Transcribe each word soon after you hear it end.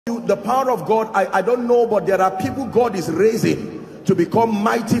The power of God, I don't know, but there are people God is raising to become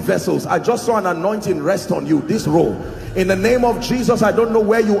mighty vessels. I just saw an anointing rest on you, this role. In the name of Jesus, I don't know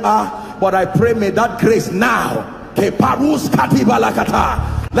where you are, but I pray may that grace now, let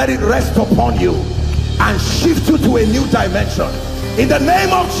it rest upon you and shift you to a new dimension. In the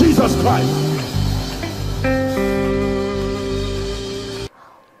name of Jesus Christ.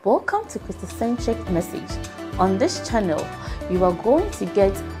 Welcome to Christocentric Message. On this channel, you are going to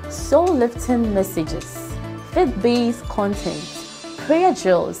get soul-lifting messages, faith-based content, prayer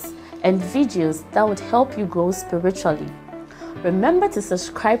drills, and videos that would help you grow spiritually. Remember to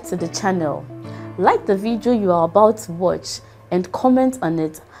subscribe to the channel, like the video you are about to watch, and comment on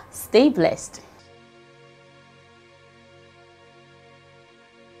it. Stay blessed.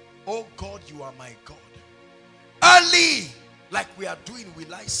 Oh God, you are my God. Early, like we are doing,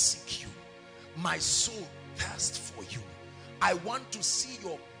 will I seek you. My soul thirsts for you. I want to see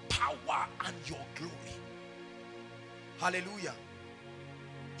your power and your glory. Hallelujah.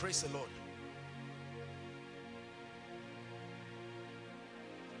 Praise the Lord.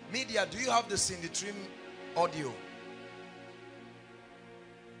 Media, do you have the Cindy Trim audio?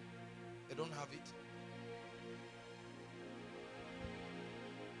 They don't have it.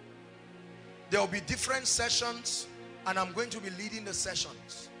 There will be different sessions, and I'm going to be leading the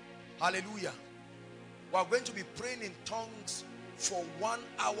sessions. Hallelujah. We are going to be praying in tongues for 1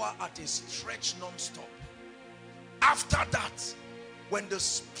 hour at a stretch non-stop. After that, when the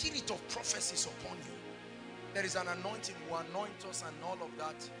spirit of prophecy is upon you, there is an anointing who anoints us and all of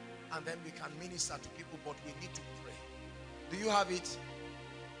that, and then we can minister to people, but we need to pray. Do you have it?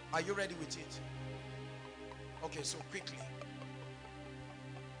 Are you ready with it? Okay, so quickly.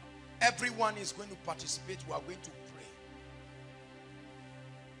 Everyone is going to participate. We are going to pray.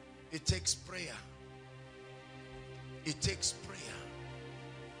 It takes prayer. It takes prayer.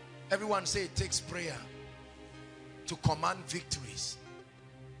 Everyone say it takes prayer to command victories.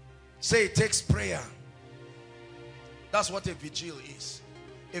 Say it takes prayer. That's what a vigil is.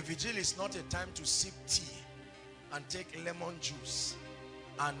 A vigil is not a time to sip tea and take lemon juice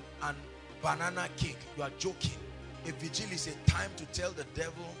and banana cake. You are joking. A vigil is a time to tell the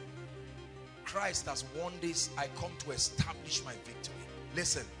devil, Christ has won this. I come to establish my victory.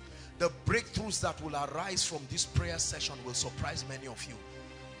 Listen, the breakthroughs that will arise from this prayer session will surprise many of you.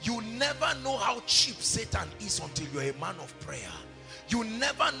 You never know how cheap Satan is until you're a man of prayer. You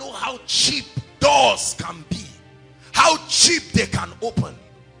never know how cheap doors can be, how cheap they can open.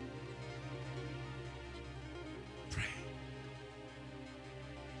 Pray.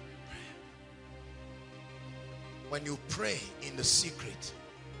 Pray. When you pray in the secret,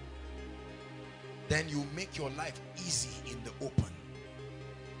 then you make your life easy in the open.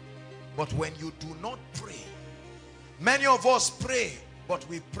 But when you do not pray, many of us pray, but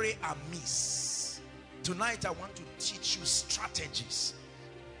we pray amiss. Tonight I want to teach you strategies,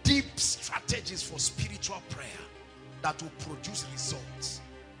 deep strategies for spiritual prayer that will produce results.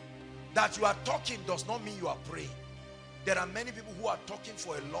 That you are talking does not mean you are praying. There are many people who are talking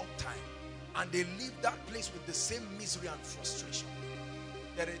for a long time and they leave that place with the same misery and frustration.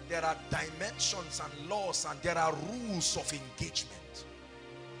 There are dimensions and laws and there are rules of engagement.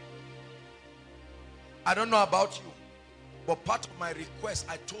 I don't know about you, but part of my request,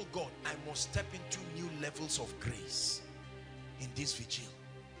 I told God I must step into new levels of grace in this vigil.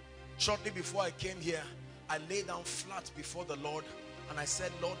 Shortly before I came here, I lay down flat before the Lord and I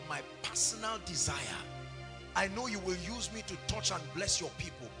said, Lord, my personal desire, I know you will use me to touch and bless your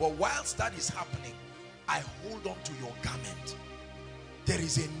people, but whilst that is happening, I hold on to your garment. There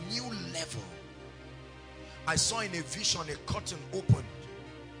is a new level. I saw in a vision a curtain opened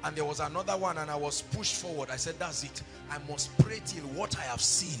and there was another one and I was pushed forward. I said, that's it. I must pray till what I have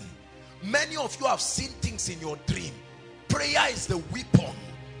seen. Many of you have seen things in your dream. Prayer is the weapon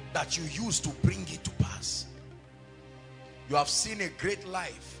that you use to bring it to pass. You have seen a great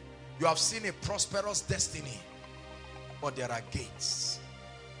life. You have seen a prosperous destiny. But there are gates.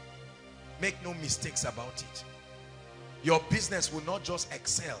 Make no mistakes about it. Your business will not just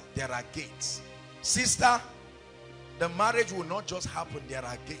excel. There are gates. Sister, the marriage will not just happen. There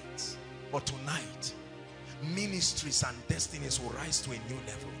are gates. But tonight, ministries and destinies will rise to a new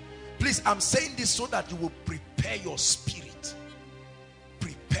level. Please, I'm saying this so that you will prepare your spirit.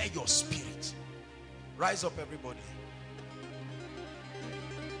 Prepare your spirit. Rise up, everybody.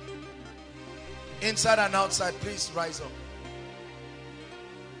 Inside and outside, please rise up.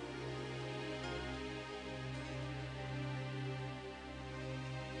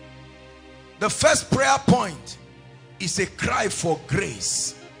 The first prayer point is a cry for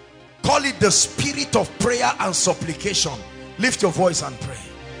grace. Call it the spirit of prayer and supplication. Lift your voice and pray.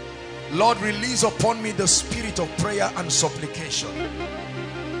 Lord, release upon me the spirit of prayer and supplication.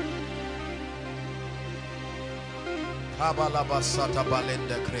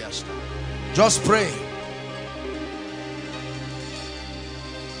 Just pray.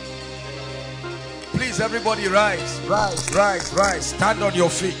 Please, everybody, rise, rise, rise, rise. Stand on your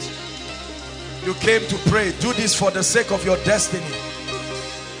feet. You came to pray. Do this for the sake of your destiny.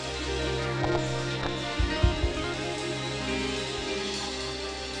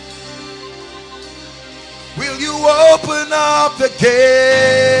 Will you open up the gate?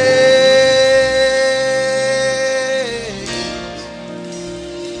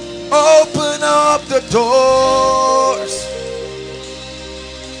 Open up the doors.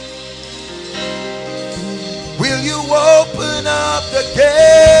 Will you open up the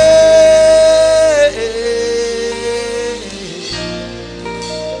gate?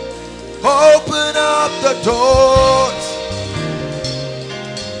 Open up the doors.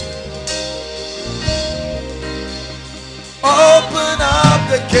 Open up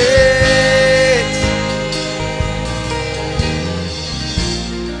the gates.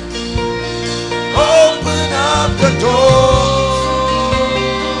 Open up the doors.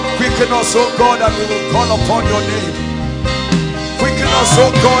 Quicken us, O God, and we will call upon your name. Quicken us,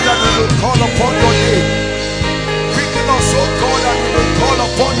 O God, and we will call upon your name. Quicken us, O God, and we will call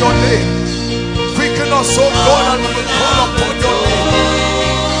upon your name. Quicken us, O God, and we will call upon your name.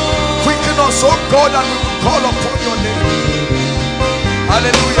 Quicken us, O God, and we will call upon your name.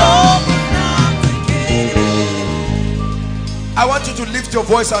 Hallelujah. I want you to lift your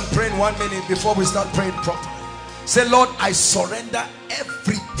voice and pray in 1 minute before we start praying properly. Say, Lord, I surrender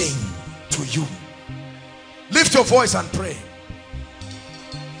everything to you. Lift your voice and pray.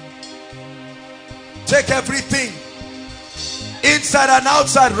 Take everything, inside and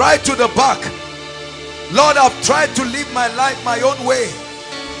outside, right to the back. Lord, I've tried to live my life my own way.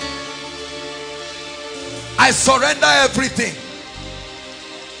 I surrender everything.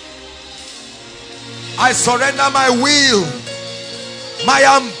 I surrender my will, my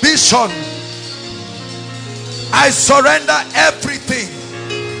ambition. I surrender everything.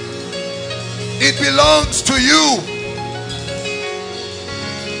 It belongs to you.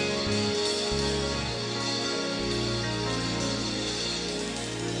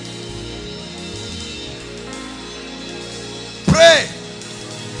 Pray.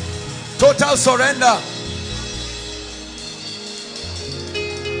 Total surrender.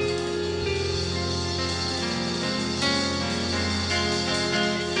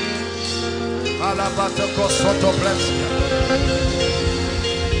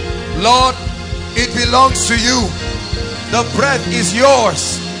 Lord, it belongs to you. The bread is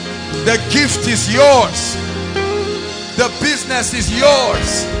yours. The gift is yours. The business is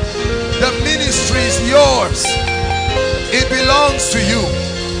yours. The ministry is yours. It belongs to you.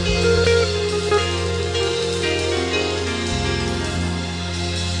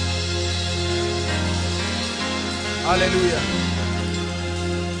 Hallelujah.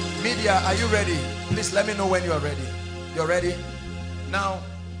 Media, are you ready? Please let me know when you are ready. You're ready? Now,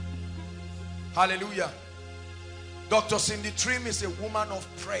 hallelujah. Dr. Cindy Trim is a woman of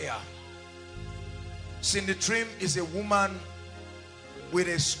prayer. Cindy Trim is a woman with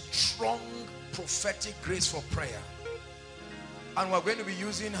a strong prophetic grace for prayer. And we're going to be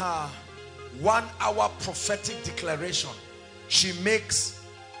using her 1 hour prophetic declaration. She makes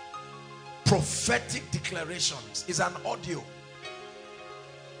prophetic declarations. It's an audio.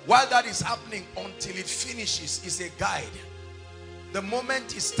 While that is happening, until it finishes, is a guide. The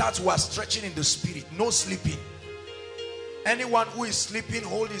moment it starts, we are stretching in the spirit. No sleeping. Anyone who is sleeping,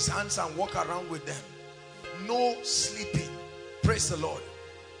 hold his hands and walk around with them. No sleeping. Praise the Lord.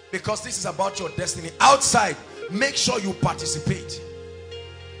 Because this is about your destiny. Outside, make sure you participate.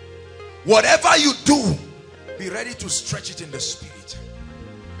 Whatever you do, be ready to stretch it in the spirit.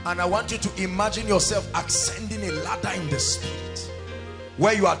 And I want you to imagine yourself ascending a ladder in the spirit,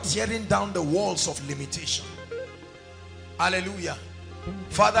 where you are tearing down the walls of limitation. Hallelujah.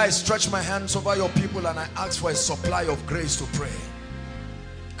 Father, I stretch my hands over your people and I ask for a supply of grace to pray.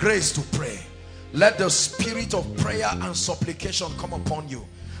 Grace to pray. Let the spirit of prayer and supplication come upon you.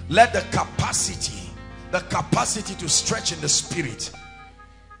 Let the capacity to stretch in the spirit.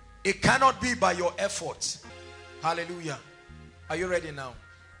 It cannot be by your efforts. Hallelujah. Are you ready now?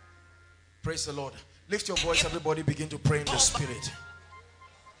 Praise the Lord. Lift your voice, everybody. Begin to pray in the spirit.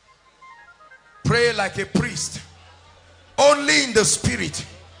 Pray like a priest. Only in the spirit.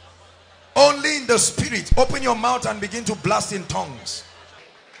 Only in the spirit. Open your mouth and begin to blast in tongues.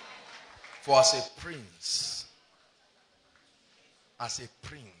 For as a prince,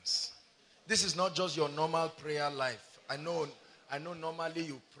 this is not just your normal prayer life. I know normally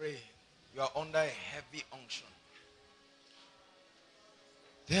you pray You are under a heavy unction.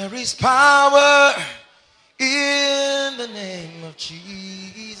 There is power in the name of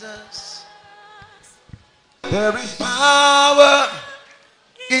Jesus. There is power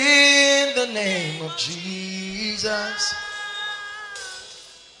in the name of Jesus.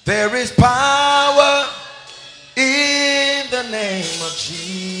 There is power in the name of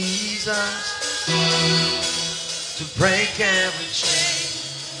Jesus to break every chain,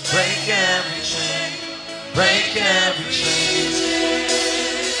 break every chain, break every chain,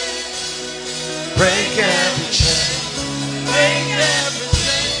 break every chain, break every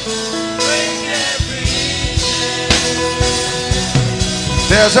chain, break every chain.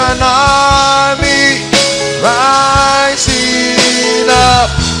 There's an army rising up.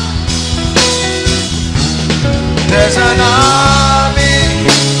 There's an army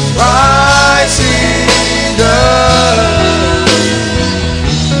rising up.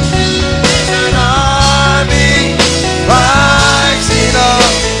 There's an army rising up.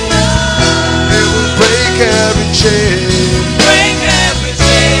 It will break every chain. Break every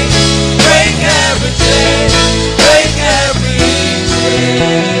chain. Break every chain. Break every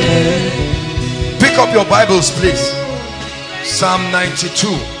chain. Pick up your Bibles, please. Psalm 92.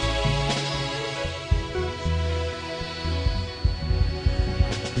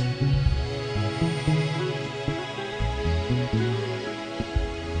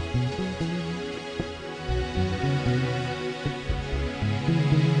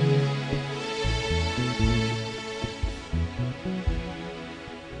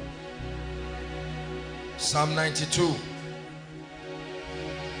 Psalm 92.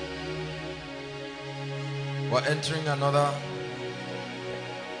 We're entering another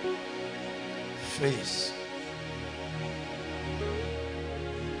phase.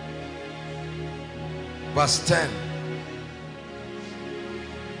 Verse 10.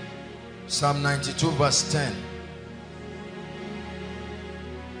 Psalm 92 verse 10.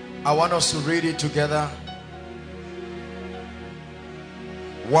 I want us to read it together.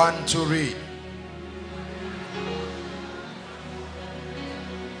 1 to read.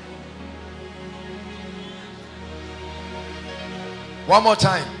 One more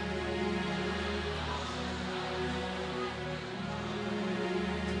time.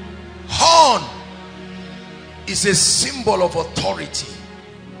 Horn is a symbol of authority.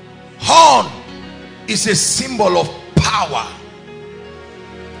 Horn is a symbol of power.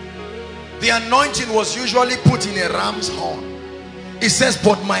 The anointing was usually put in a ram's horn. It says,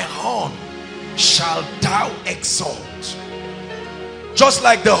 but my horn shall thou exalt. Just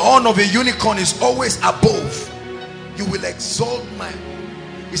like the horn of a unicorn is always above, you will exalt my.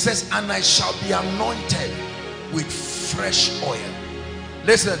 It says, and I shall be anointed with fresh oil.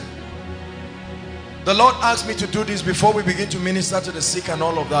 Listen, the Lord asked me to do this before we begin to minister to the sick and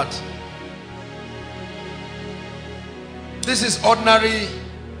all of that. This is ordinary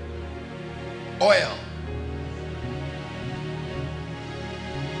oil,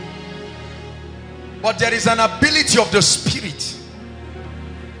 but there is an ability of the Spirit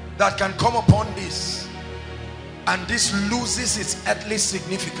that can come upon this, and this loses its earthly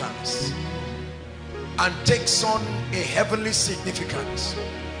significance and takes on a heavenly significance.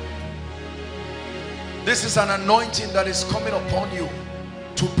 This is an anointing that is coming upon you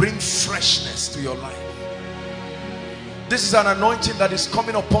to bring freshness to your life. This is an anointing that is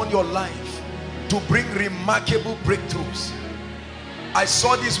coming upon your life to bring remarkable breakthroughs. I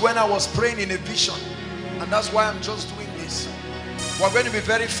saw this when I was praying in a vision, and that's why I'm just doing this. We're going to be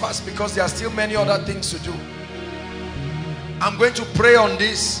very fast because there are still many other things to do. I'm going to pray on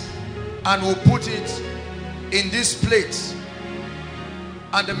this, and we'll put it in this plate,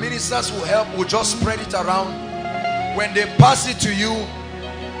 and the ministers will help. We'll just spread it around. When they pass it to you,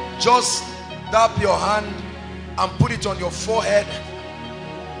 just tap your hand and put it on your forehead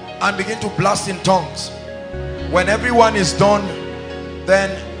and begin to blast in tongues. When everyone is done,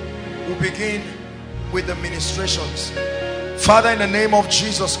 then we'll begin with the ministrations. Father, in the name of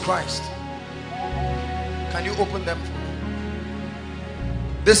Jesus Christ, can you open them for me?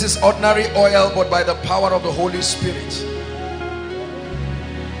 This is ordinary oil, but by the power of the Holy Spirit,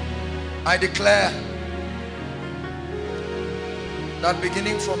 I declare that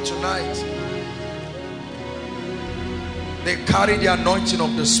beginning from tonight, they carry the anointing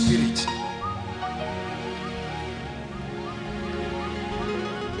of the Spirit.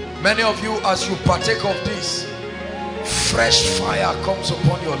 Many of you, as you partake of this, fresh fire comes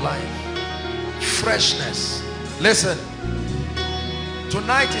upon your life. Freshness. Listen,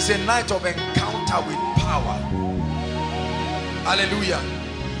 tonight is a night of encounter with power. Hallelujah.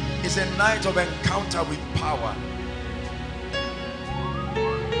 It's a night of encounter with power.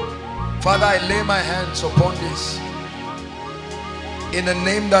 Father, I lay my hands upon this. In the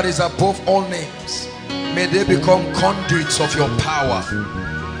name that is above all names, may they become conduits of your power.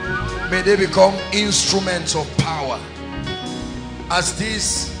 May they become instruments of power. As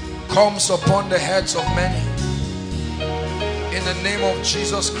this comes upon the heads of many, in the name of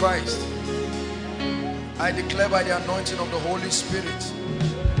Jesus Christ, I declare by the anointing of the Holy Spirit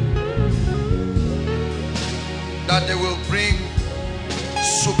that they will bring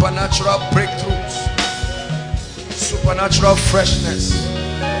supernatural breakthroughs, supernatural freshness,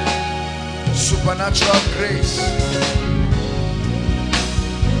 supernatural grace,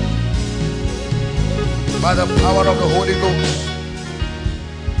 by the power of the Holy Ghost,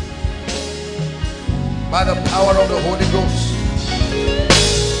 by the power of the Holy Ghost,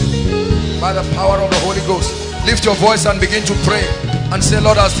 by the power of the Holy Ghost. Lift your voice and begin to pray and say,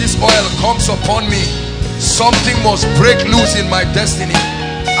 Lord, as this oil comes upon me, something must break loose in my destiny.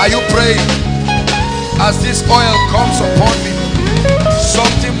 Are you praying? As this oil comes upon me,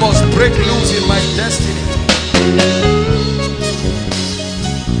 something must break loose in my destiny.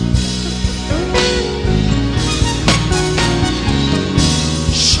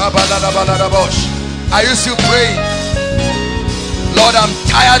 Are you still praying? Lord, I'm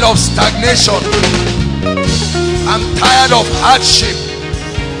tired of stagnation. I'm tired of hardship.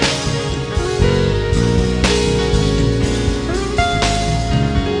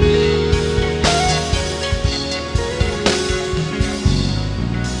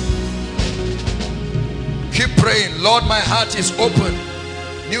 Keep praying. Lord, my heart is open.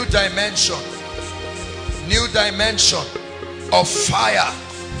 New dimension of fire,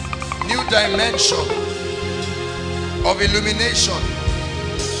 new dimension of illumination,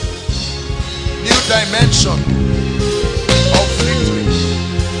 new dimension of victory,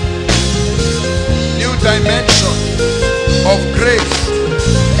 new dimension of grace.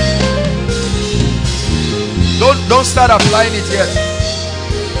 Don't start applying it yet.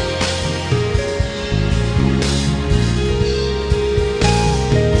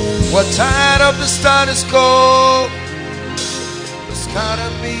 We're tired of the status quo. There's gotta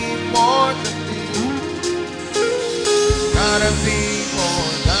be more than this. Gotta be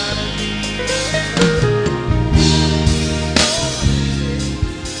more, gotta be.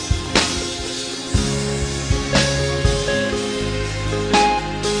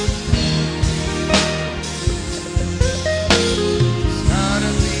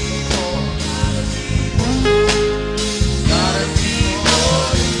 Gotta be more, gotta be more, gotta be more.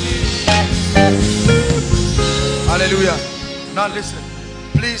 Hallelujah. Now listen,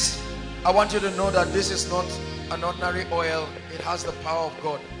 please, I want you to know that this is not an ordinary oil. It has the power of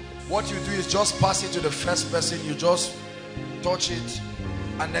God. What you do is just pass it to the first person. You just touch it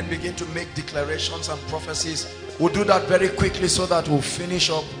and then begin to make declarations and prophecies. We'll do that very quickly so that we'll finish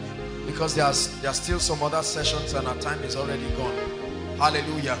up, because there are still some other sessions and our time is already gone.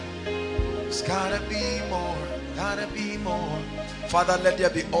 Hallelujah. It's gotta be more, gotta be more. Father, let there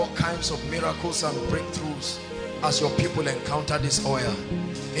be all kinds of miracles and breakthroughs as your people encounter this oil,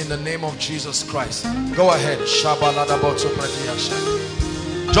 in the name of Jesus Christ. Go ahead.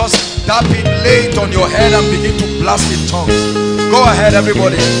 Just tap it, lay it on your head and begin to blast in tongues. Go ahead,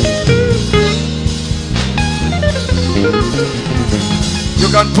 everybody. You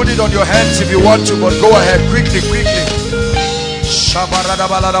can put it on your hands if you want to, but go ahead, quickly, quickly.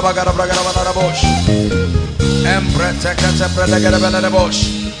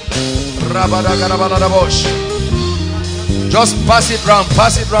 Just pass it round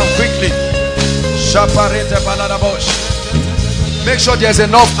quickly. Make sure there's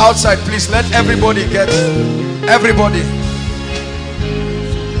enough outside, please. Let everybody get it. Everybody.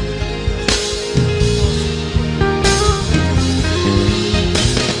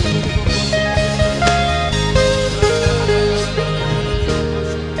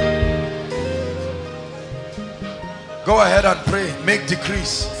 Go ahead and pray. Make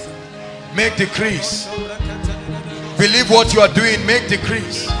decrees. Make decrees. Believe what you are doing. Make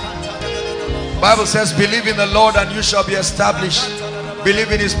decrees. Bible says, believe in the Lord and you shall be established.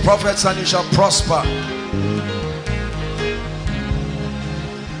 Believe in his prophets and you shall prosper.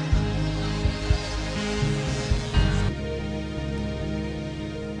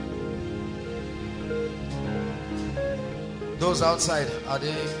 Those outside,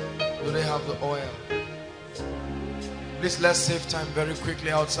 do they have the oil? Please, let's save time very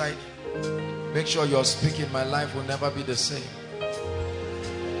quickly outside. Make sure you're speaking. My life will never be the same.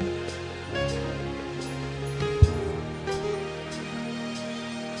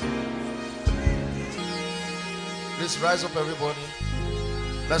 Please rise up, everybody.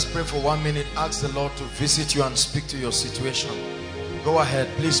 Let's pray for 1 minute. Ask the Lord to visit you and speak to your situation. Go ahead,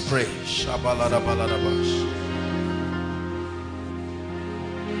 please pray. Speak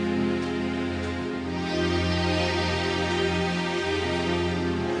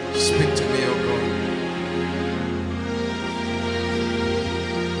to me, oh God.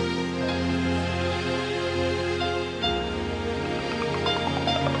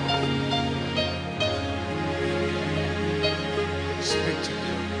 Speak to me.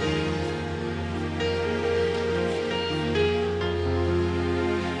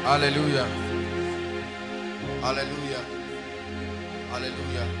 Hallelujah. Hallelujah.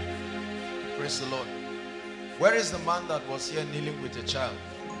 Hallelujah. Praise the Lord. Where is the man that was here kneeling with a child?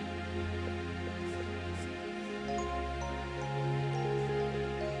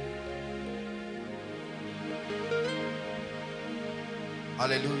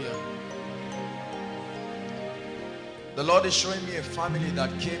 Hallelujah. The Lord is showing me a family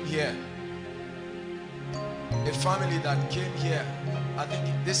that came here. A family that came here. I think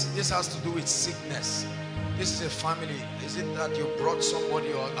this has to do with sickness. This is a family. Is it that you brought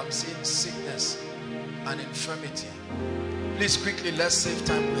somebody, or I'm seeing sickness and infirmity? Please quickly, let's save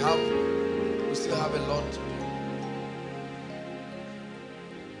time. We still have a lot to do.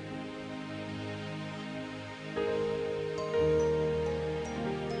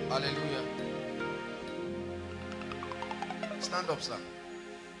 Hallelujah. Stand up, sir.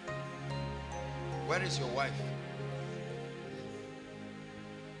 Where is your wife?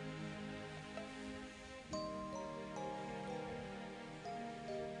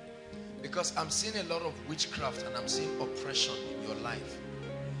 Because I'm seeing a lot of witchcraft and I'm seeing oppression in your life.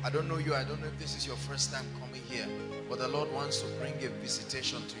 I don't know you. I don't know if this is your first time coming here, but the Lord wants to bring a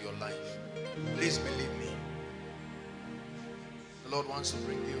visitation to your life. Please believe me. The Lord wants to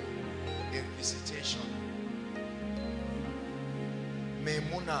bring you a visitation.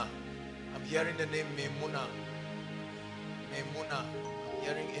 Memuna. I'm hearing the name Memuna. Memuna. I'm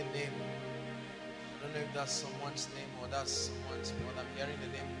hearing a name. I don't know if that's someone's name or that's someone's, but I'm hearing the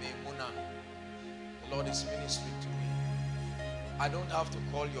name Memuna. The Lord is ministering to me. I don't have to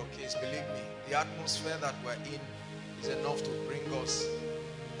call your case, believe me. The atmosphere that we're in is enough to bring us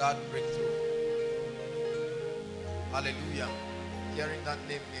that breakthrough. Hallelujah. Hearing that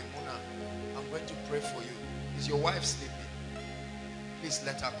name Memuna, I'm going to pray for you. Is your wife sleeping? Please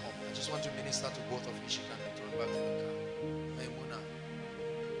let her come. I just want to minister to both of you. She can return back to the car. Memuna.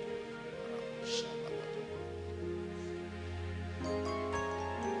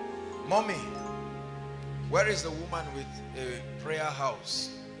 Mommy, where is the woman with a prayer house?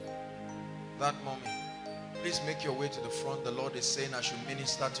 That mommy. Please make your way to the front. The Lord is saying I should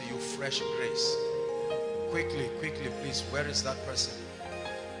minister to you fresh grace. Quickly, quickly, please. Where is that person?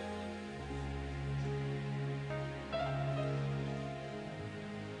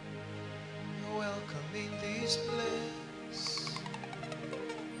 You're welcome in this place.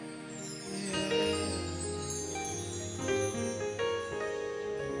 Yeah.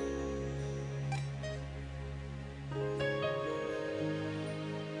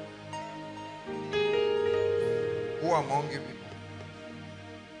 Who among you people?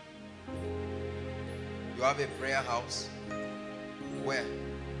 You have a prayer house? Where?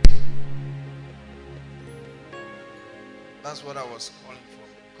 That's what I was calling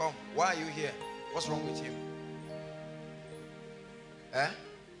for. Come, why are you here? What's wrong with you? Eh?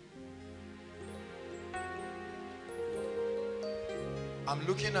 I'm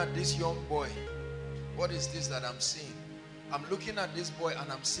looking at this young boy. What is this that I'm seeing? I'm looking at this boy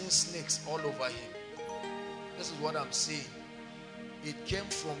and I'm seeing snakes all over him. This is what I'm seeing. It came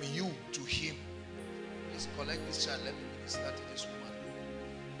from you to him. Please collect this child. Let me minister to this woman.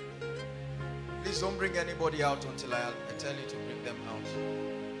 Please don't bring anybody out until I tell you to bring them out.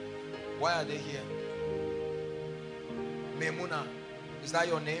 Why are they here? Memuna, is that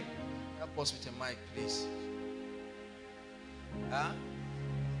your name? Help us with a mic, please. Huh?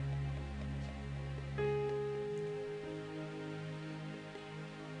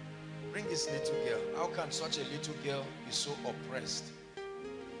 Bring this little girl. How can such a little girl be so oppressed?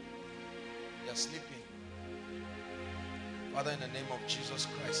 They are sleeping. Father, in the name of Jesus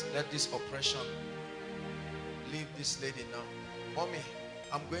Christ, let this oppression leave this lady now. Mommy,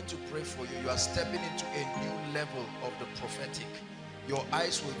 I'm going to pray for you. You are stepping into a new level of the prophetic. Your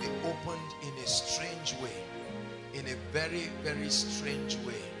eyes will be opened in a strange way. In a very, very strange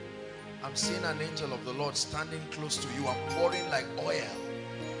way. I'm seeing an angel of the Lord standing close to you and pouring like oil.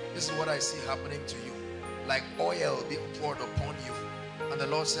 This is what I see happening to you. Like oil being poured upon you. And the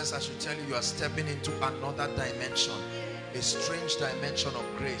Lord says I should tell you, you are stepping into another dimension. A strange dimension of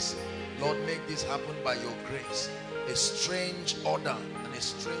grace. Lord, make this happen by your grace. A strange order and a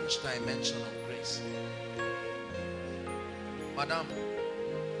strange dimension of grace. Madam,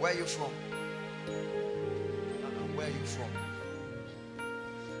 where are you from? Where are you from?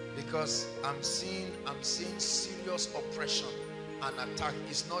 Because I'm seeing serious oppression and attack.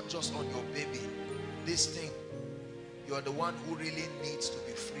 It's not just on your baby. This thing, you are the one who really needs to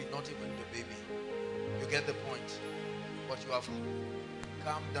be free, not even the baby. You get the point? But you have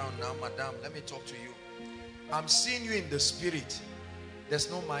calm down now, madam. Let me talk to you. I'm seeing you in the spirit.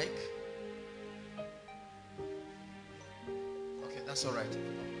 There's no mic. Okay, that's all right.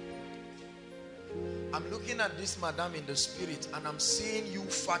 I'm looking at this madam in the spirit, and I'm seeing you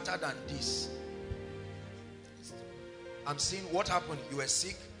fatter than this. I'm seeing what happened. You were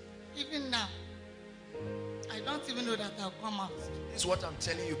sick. Even now, I don't even know that I'll come out. This is what I'm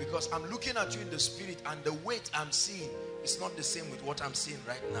telling you, because I'm looking at you in the spirit, and the weight I'm seeing is not the same with what I'm seeing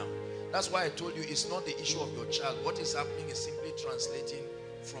right now. That's why I told you it's not the issue of your child. What is happening is simply translating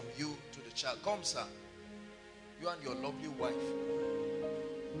from you to the child. Come, sir. You and your lovely wife.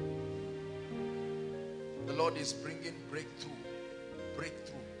 The Lord is bringing breakthrough.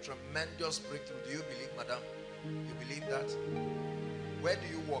 Breakthrough. Tremendous breakthrough. Do you believe, madam? You believe that? Where do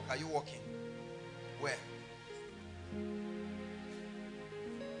you work? Are you working? Where?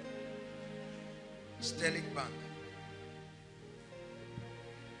 Sterling Bank.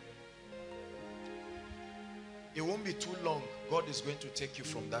 It won't be too long. God is going to take you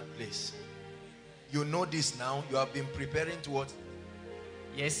from that place. You know this now. You have been preparing towards.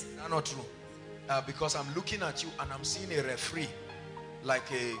 Yes. No, not true. Because I'm looking at you and I'm seeing a referee. Like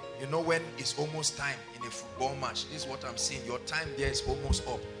you know when it's almost time in a football match. This is what I'm seeing. Your time there is almost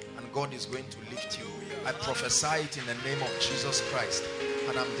up. And God is going to lift you. I prophesy it in the name of Jesus Christ.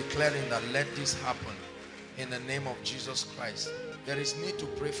 And I'm declaring that let this happen in the name of Jesus Christ. There is need to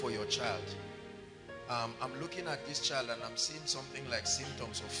pray for your child. I'm looking at this child and I'm seeing something like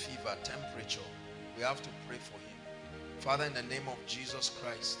symptoms of fever, temperature. We have to pray for him. Father, in the name of Jesus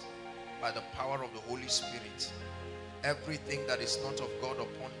Christ, by the power of the Holy Spirit, everything that is not of God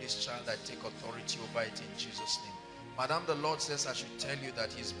upon this child, I take authority over it in Jesus' name. Madam, the Lord says I should tell you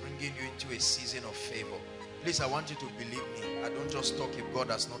that he's bringing you into a season of favor. Please, I want you to believe me. I don't just talk if God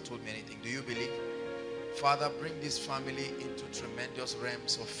has not told me anything. Do you believe? Father, bring this family into tremendous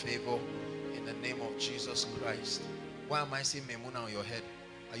realms of favor in the name of Jesus Christ. Why am I seeing Memuna on your head?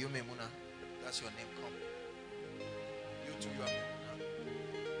 Are you Memuna? That's your name. Come. You too, you are Memuna.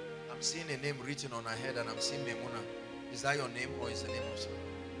 I'm seeing a name written on her head and I'm seeing Memuna. Is that your name or is the name of someone?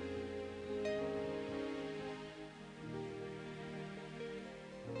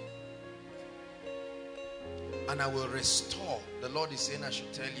 And I will restore. The Lord is saying I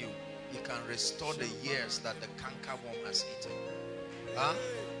should tell you, he can restore the years that the cankerworm has eaten. Huh?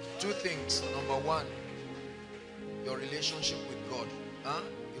 Two things. Number one, your relationship with God. Huh?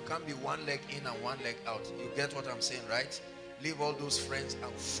 You can't be one leg in and one leg out. You get what I'm saying, right? Leave all those friends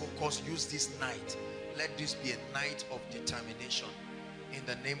and focus. Use this night. Let this be a night of determination in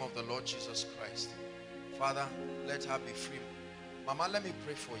the name of the Lord Jesus Christ. Father, let her be free. Mama, let me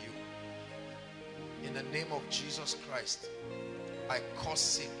pray for you. In the name of Jesus Christ, I curse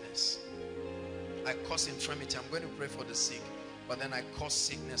sickness. I curse infirmity. I'm going to pray for the sick, but then I curse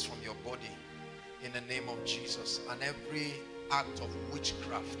sickness from your body in the name of Jesus. And every act of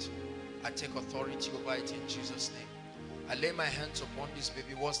witchcraft, I take authority over it in Jesus' name. I lay my hands upon this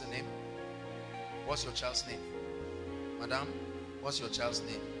baby. What's the name? What's your child's name? Madam, what's your child's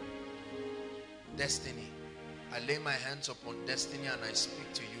name? Destiny. I lay my hands upon Destiny and I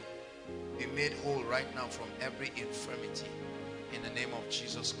speak to you. Be made whole right now from every infirmity in the name of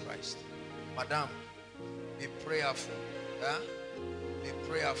Jesus Christ. Madam, be prayerful. Huh? Be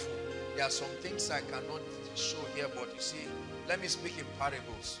prayerful. There are some things I cannot show here, but you see, let me speak in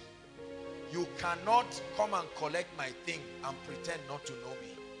parables. You cannot come and collect my thing and pretend not to know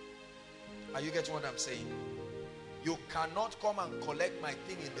me. Are you getting what I'm saying? You cannot come and collect my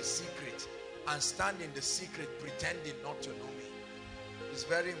thing in the secret and stand in the secret pretending not to know me. It's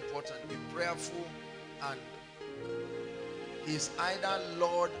very important. Be prayerful, and he's either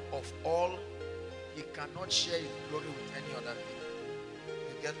Lord of all. He cannot share his glory with any other thing.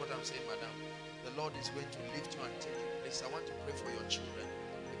 You get what I'm saying, madam? The Lord is going to lift you and take you place. I want to pray for your children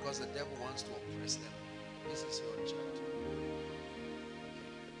because the devil wants to oppress them. This is your child.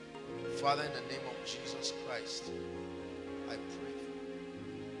 Father, in the name of Jesus Christ, I pray for you.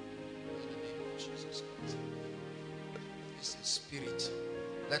 In the name of Jesus Christ. This is spirit.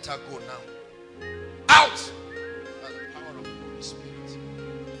 Let her go now. Out! By the power of the Holy Spirit.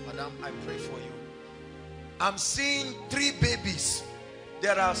 Madam, I pray for you. I'm seeing 3 babies.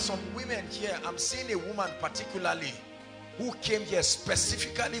 There are some women here. I'm seeing a woman particularly who came here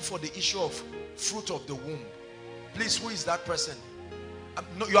specifically for the issue of fruit of the womb. Please, who is that person?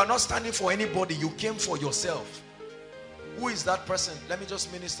 No, you are not standing for anybody. You came for yourself. Who is that person? Let me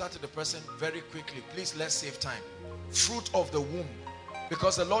just minister to the person very quickly. Please, let's save time. Fruit of the womb.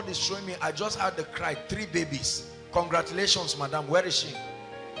 Because the Lord is showing me, I just had the cry, 3 babies. Congratulations, madam. Where is she?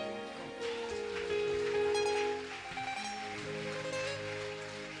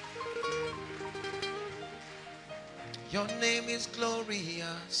 Your name is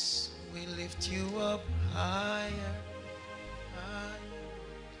glorious. We lift you up higher. Higher.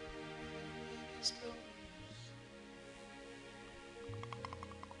 It's glorious.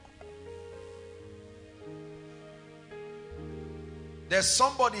 There's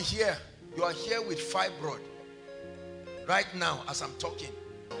somebody here. You are here with fibroid. Right now, as I'm talking.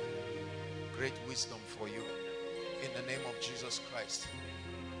 Great wisdom for you. In the name of Jesus Christ.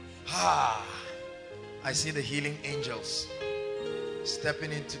 I see the healing angels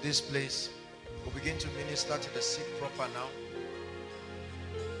stepping into this place. We'll begin to minister to the sick proper now.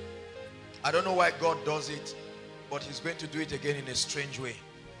 I don't know why God does it, but he's going to do it again in a strange way.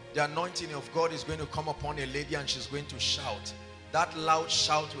 The anointing of God is going to come upon a lady and she's going to shout. That loud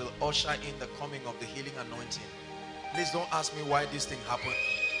shout will usher in the coming of the healing anointing. Please don't ask me why this thing happened.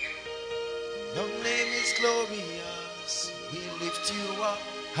 Your name is glorious. We lift you up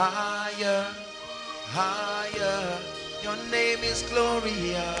higher. Higher, your name is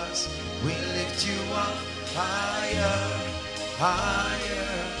glorious. We lift you up higher,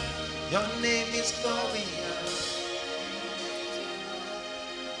 higher. Your name is glorious.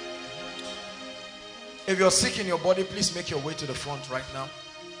 If you're sick in your body, please make your way to the front right now.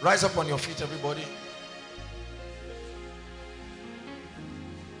 Rise up on your feet, everybody.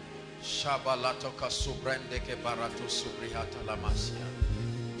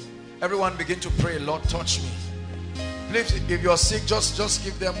 Everyone begin to pray, Lord, touch me. Please, if you're sick, just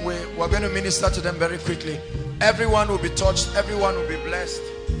give them way. We're going to minister to them very quickly. Everyone will be touched. Everyone will be blessed.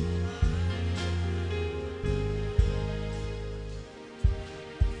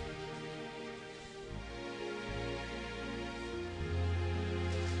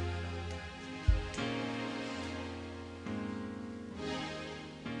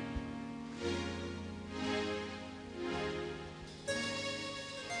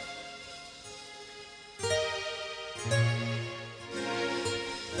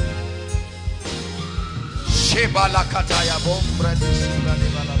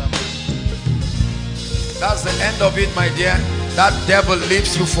 That's the end of it, my dear. That devil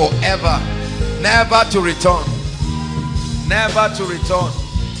leaves you forever, never to return, never to return.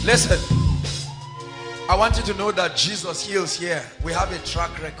 Listen, I want you to know that Jesus heals here. We have a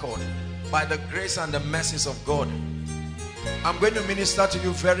track record by the grace and the mercies of God. I'm going to minister to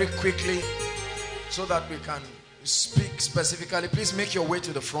you very quickly so that we can speak specifically. Please make your way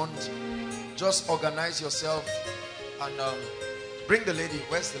to the front. Just organize yourself and bring the lady.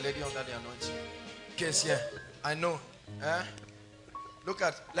 Where's the lady under the anointing? Case here. I know. Look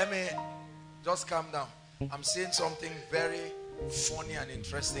at, let me just calm down. I'm seeing something very funny and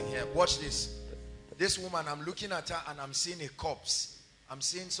interesting here. Watch this. This woman, I'm looking at her and I'm seeing a corpse. I'm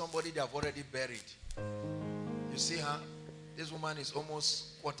seeing somebody they have already buried. You see her? This woman is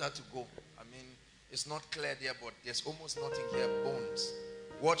almost quarter to go. I mean, it's not clear there, but there's almost nothing here. Bones.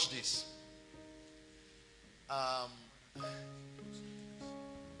 Watch this.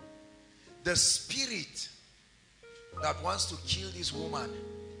 The spirit that wants to kill this woman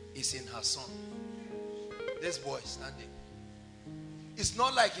is in her son. This boy standing. It's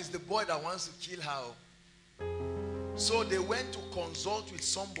not like it's the boy that wants to kill her. So they went to consult with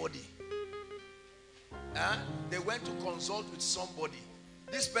somebody. They went to consult with somebody.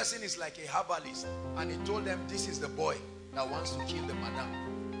 This person is like a herbalist, and he told them this is the boy that wants to kill the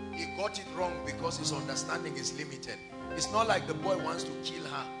madam. He got it wrong because his understanding is limited. It's not like the boy wants to kill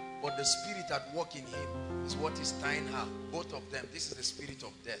her, but the spirit at work in him is what is tying her. Both of them. This is the spirit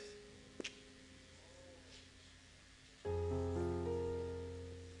of death.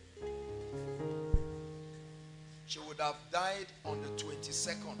 She would have died on the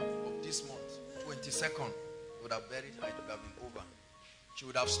 22nd of this month. 22nd. Would have buried her. It would have been over. She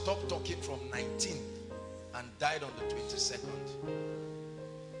would have stopped talking from 19th and died on the 22nd.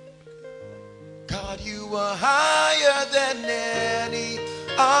 God, you are higher than any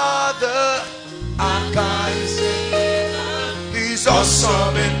other. Our God is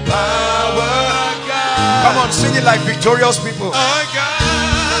awesome in power. Come on, sing it like victorious people. Our God.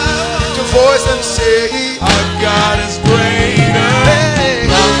 Lift your voice and say, our God is greater. Hey.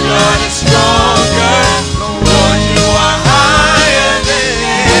 Our God is stronger. Lord, you are higher than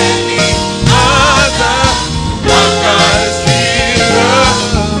any other. Our God is healer.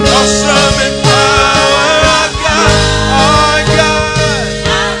 Awesome in power. Our God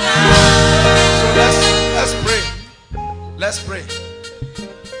Let's pray. There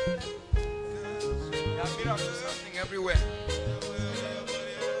are miracles happening everywhere.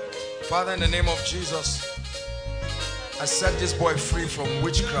 Father, in the name of Jesus, I set this boy free from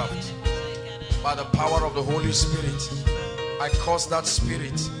witchcraft by the power of the Holy Spirit. I curse that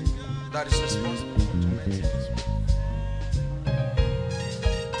spirit that is responsible for tormenting this boy.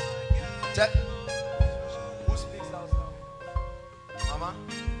 Who speaks out now? Mama?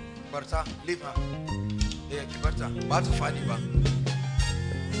 Berta, leave her. Hey, Berta,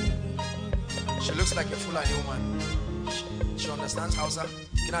 she looks like a Fulani woman. She understands Hausa.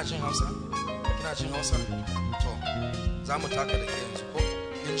 Can I change Hausa? Can I change Hausa?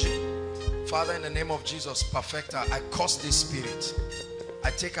 Father, in the name of Jesus, perfect her. I curse this spirit.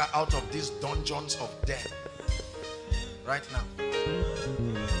 I take her out of these dungeons of death right now.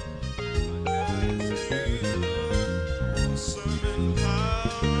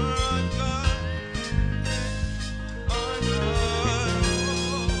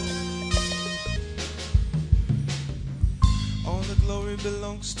 All the glory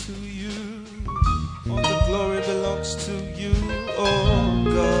belongs to you. All the glory belongs to you, oh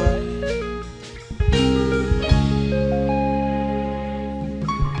God.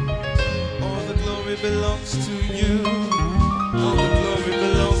 All the glory belongs to you. All the glory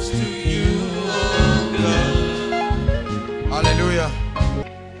belongs to you, oh God. Hallelujah.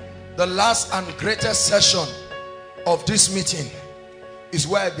 The last and greatest session of this meeting is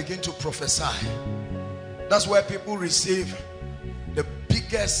where I begin to prophesy. That's where people receive the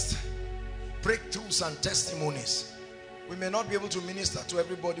biggest breakthroughs and testimonies. We may not be able to minister to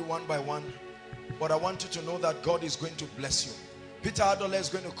everybody one by one, but I want you to know that God is going to bless you. Peter Adole is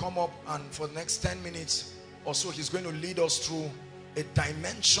going to come up, and for the next 10 minutes or so, he's going to lead us through a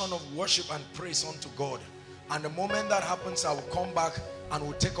dimension of worship and praise unto God. And the moment that happens, I will come back and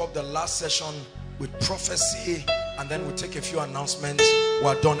we'll take up the last session with prophecy, and then we'll take a few announcements.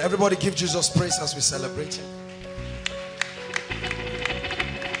 We're done. Everybody give Jesus praise as we celebrate him.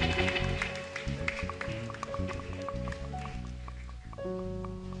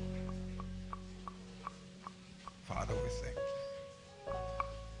 Father, we thank you.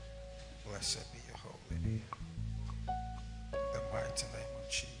 Blessed be your holy name. In the mighty name of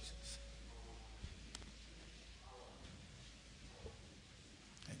Jesus.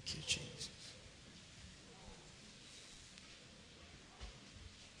 Thank you, Jesus.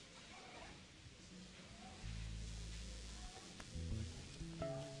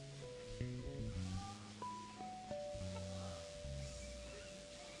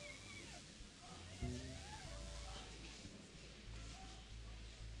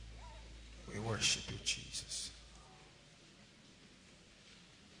 We worship you, Jesus.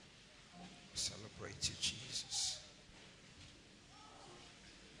 We celebrate you, Jesus.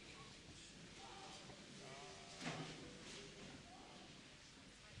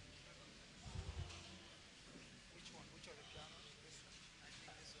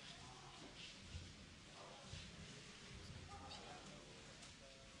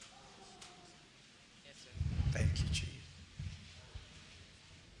 Thank you, Jesus.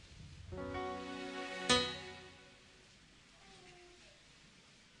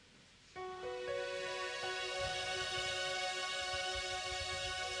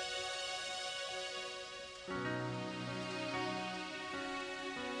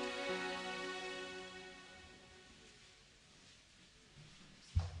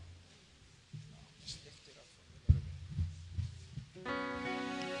 Just lift it up for me a little bit.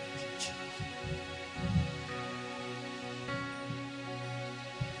 Thank you, Jesus.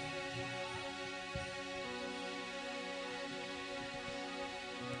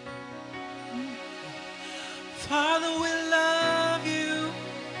 Father, we love you.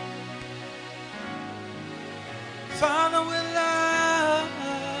 Father, we love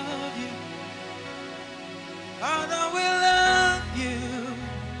you. Father, we love you.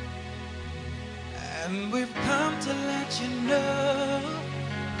 And we've come to let you know.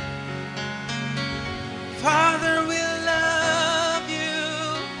 Father, we love you.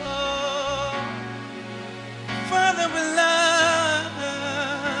 Oh, Father, we love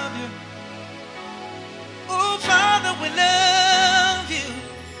you. Oh, Father, we love you.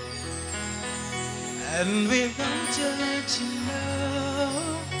 And we've come to let you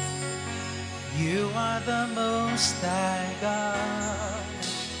know you are the Most High God.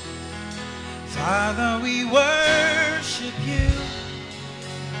 Father, we worship you.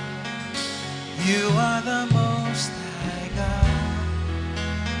 You are the Most High God.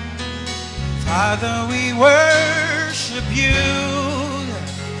 Father, we worship you.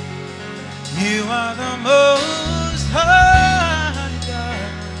 You are the Most High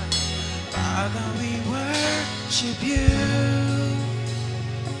God. Father, we worship worship you.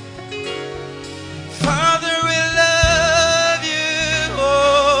 Father, we love you.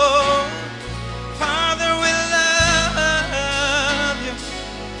 Oh, Father, we love you.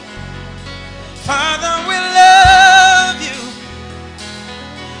 Father, we love you.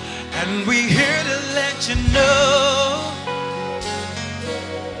 And we're here to let you know.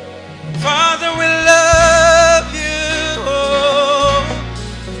 Father, we love you. Oh,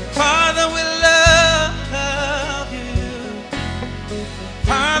 Father, we love you.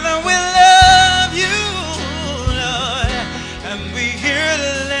 Father, we love you, Lord. And we're here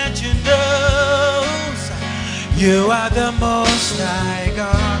to let you know you are the Most High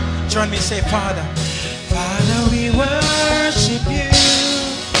God. Join me, say, Father. Father, we worship you.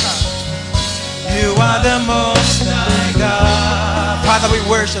 You are the Most High God. Father, we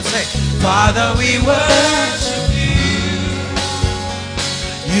worship. Say, Father, we worship you.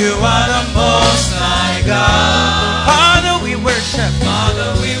 You are the Most High God. Father, we worship.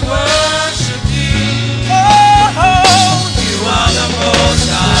 Father, we worship you. Oh, you are the Most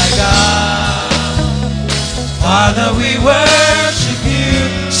High God. Father, we worship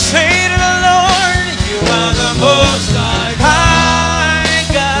you. Say to the Lord, you are the Most High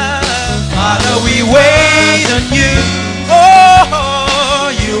God. Father, we wait on you.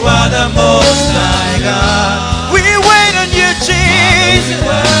 Oh, you are the Most High God. We wait on you, Jesus.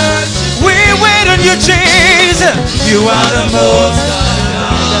 We wait on you, Jesus. You are the Most High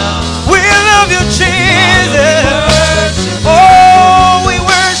God. We love you, Jesus. Oh, we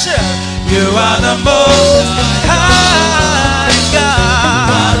worship. You are the Most High God.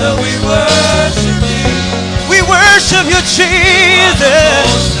 Father, we worship you. We worship you,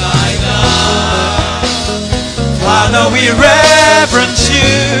 Jesus. Father, we reverence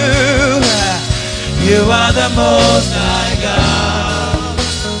you. You are the Most High God.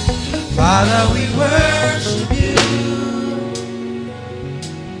 Father, we worship you.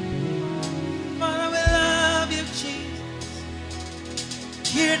 Father, we love you, Jesus.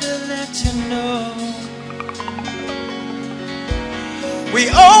 Here to let you know. We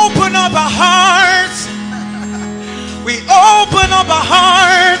open up our hearts. We open up our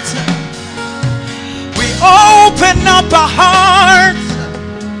hearts. We open up our hearts.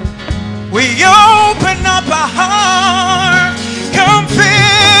 We open up our hearts. Come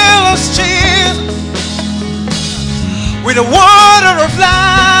fill us, Jesus, with the water of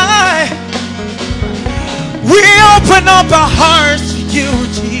life. We open up our hearts to you,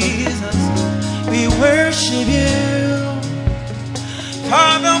 Jesus. We worship you.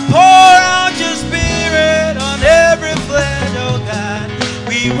 Father, pour out your Spirit on every flesh, oh God.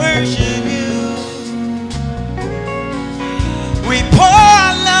 We worship you. We pour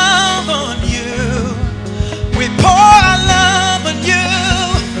our love on you. We pour our love on you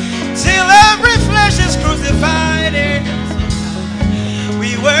till every flesh is crucified in us.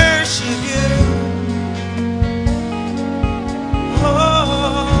 We worship you.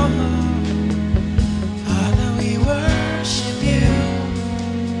 Oh, Father, we worship you.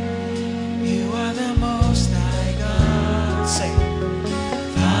 You are the Most High God. Say,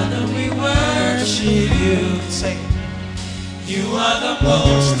 Father, we worship you. Say, you are the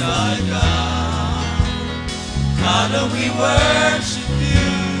Most High God. Father, we worship you.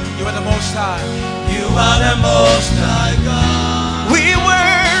 You are the Most High. You are the Most High God. We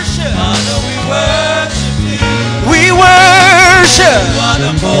worship. Father, we worship you. We worship. You are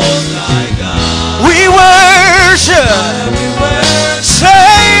the Most High God. We worship. Father, we worship.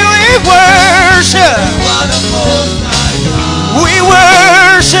 Say we worship. You are the Most High God. We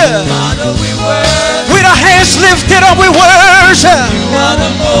worship. Father, we worship. With our hands lifted up, we worship. You are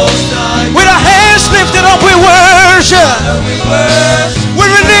the Most High. With our hands lifted up, we worship. We worship. When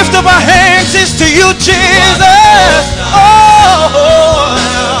we lift up our hands, it's to you, Jesus. Oh,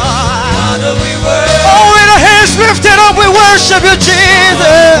 we worship. Oh, with our hands lifted up, we worship you,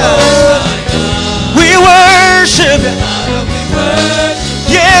 Jesus. We worship.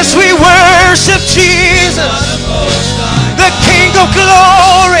 Yes, we worship Jesus, the King of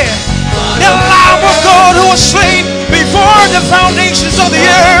glory, the Lamb of God who was slain before the foundations of the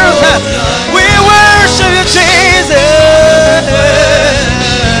earth. We worship you, Jesus.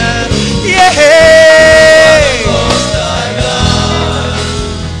 Yeah.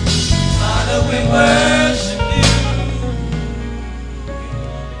 Father, we worship you.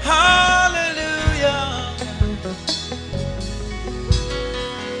 Hallelujah.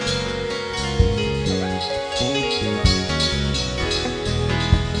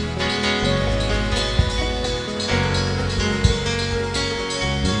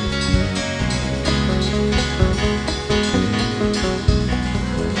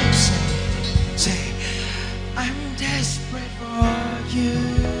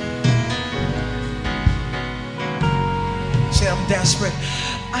 desperate.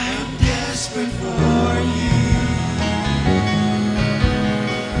 I'm desperate for you.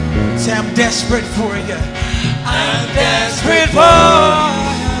 Say, I'm desperate for you. I'm desperate for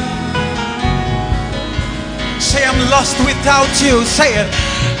you. Say, I'm lost without you. Say it.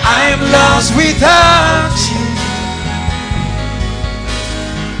 I am lost without you.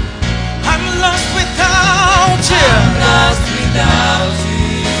 I'm lost without you. I'm lost without you.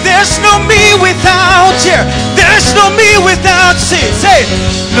 There's no me without you. There's no me without you. Say it.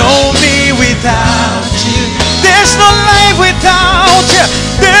 No me without you. There's no life without you.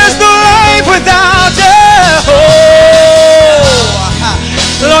 There's no life without you. Oh,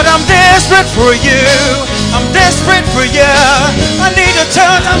 Lord, I'm desperate for you. I'm desperate for you. I need a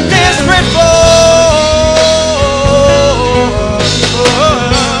touch. I'm desperate for.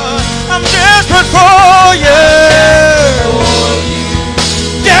 I'm desperate for you.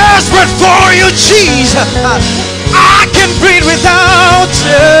 Desperate for you, Jesus. I can breathe without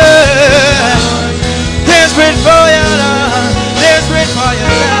you. Desperate for you. Desperate for you.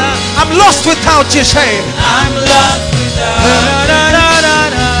 I'm lost without you. Say, I'm lost without you.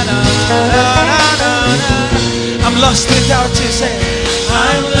 I'm lost without you. Say,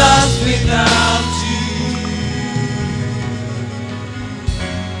 I'm lost without you.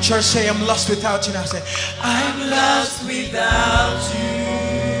 Church, say, I'm lost without you. Now say, I'm lost without you.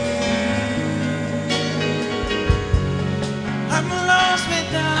 I'm lost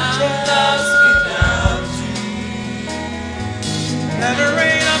without you. I'm lost without you. Let the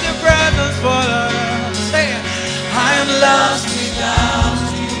rain of your presence fall on us. Say it. I am lost without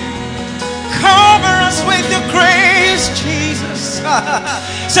you. Cover us with your grace, Jesus.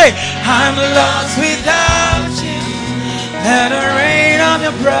 Say, I'm lost without you. Let the rain of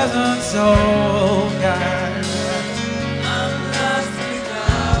your presence, oh God. I'm lost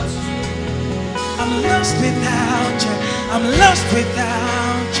without you. I'm lost without you. I'm lost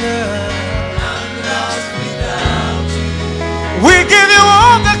without you. I'm lost without you. We give you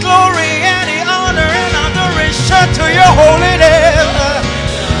all the glory and the honor and adoration to your holy name.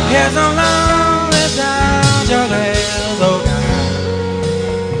 Yes, I'm lost without your grace, oh God.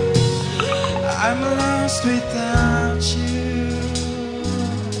 I'm lost without you.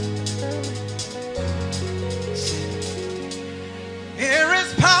 There is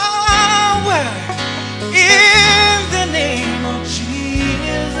power in the name of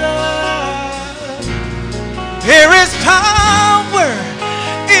Jesus. There is power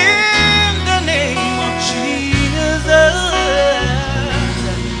in the name of Jesus.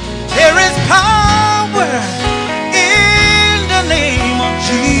 There is power in the name of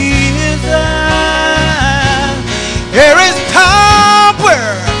Jesus. There is power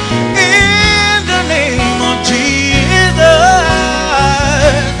in the name of Jesus.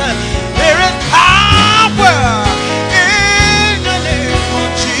 There is power in the name of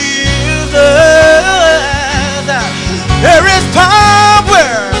Jesus. There is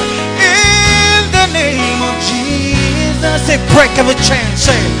power in the name of Jesus. Say, break every chain.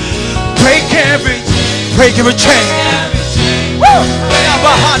 Say, break every chain. Woo!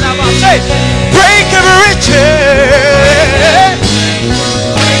 Say, break every chain.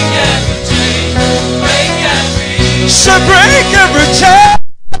 So break every chain.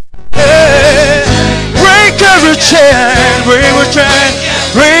 Break every chain. Break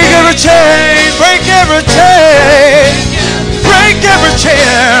every chain. Break every chain. Break every chain.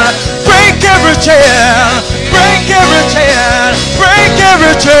 Break every chain. Break every chain. Break every chain. Break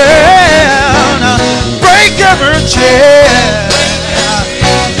every chain. Break every chain.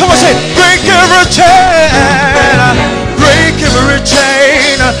 Come on, say, break every chain. Break every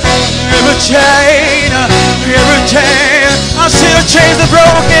chain. Every chain. Every chain. I see the chains are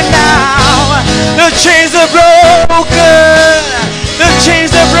broken now. The chains are broken. The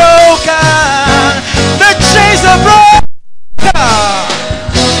chains are broken. The chains are broken.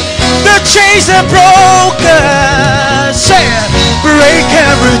 The chains are broken. Say it. Break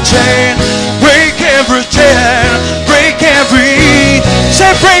every chain. Break every chain. Break every.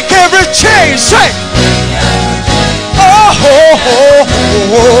 Say, break every chain. Say. Oh, oh, oh,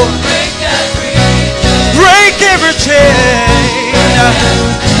 oh. Break every chain.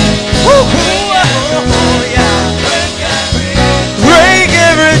 Woo, yeah. Break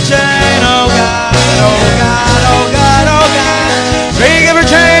every chain. Oh God, oh God, oh God, oh God. Break every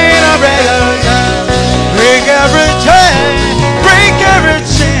chain. Oh, break every chain. Break every chain. Break every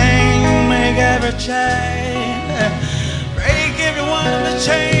chain. Break every chain. Break every one of the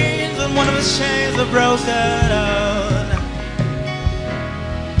chains, and one of the chains are broken.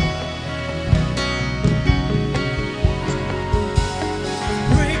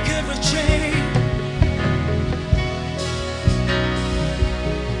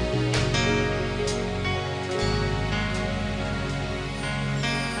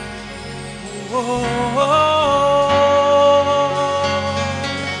 Lift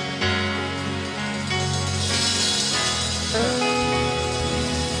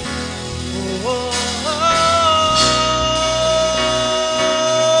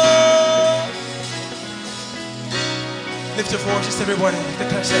your voices, everybody.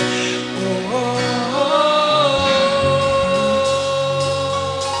 Declare, say,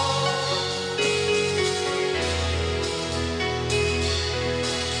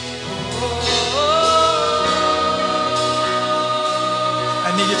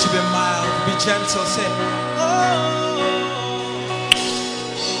 I need you to be mild, be gentle. Say,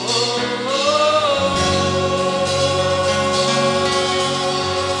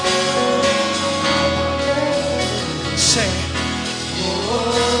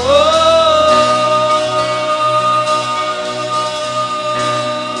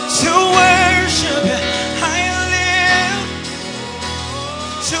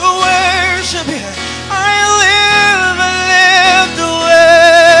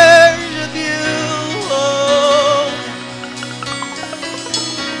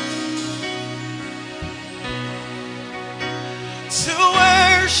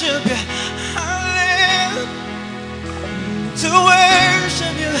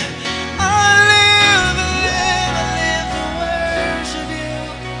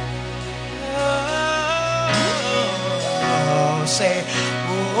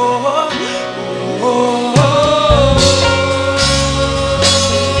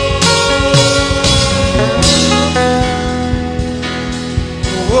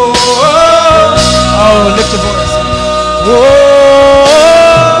 lift your voice.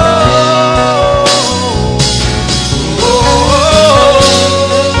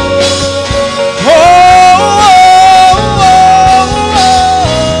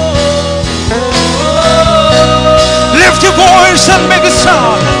 Lift your voice and make a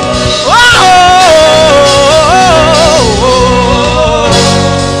sound.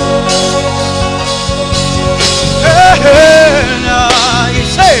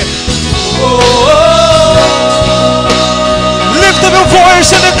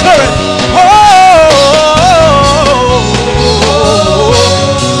 Voice in the current.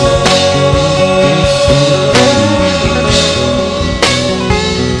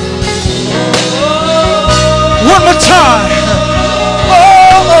 One more time.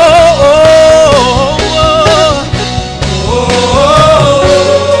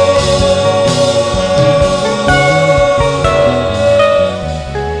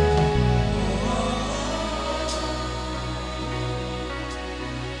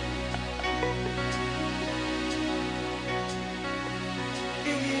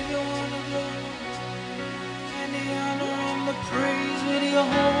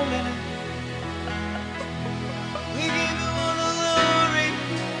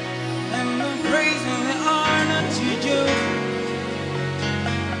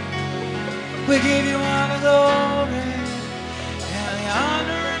 We give you all the glory, and the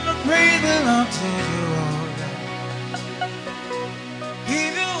honor and the praise belong to you, oh God.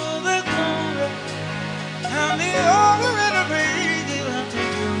 Give you all the glory, and the honor and the praise belong to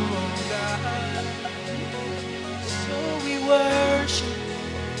you, oh God. So we worship,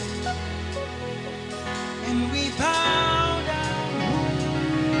 and we bow down,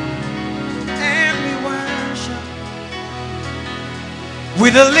 and we worship.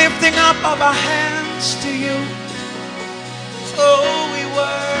 With a lifting up of our hands to you, so we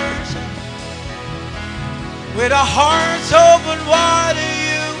worship. With our hearts open wide to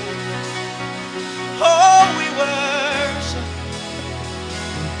you, oh, we worship.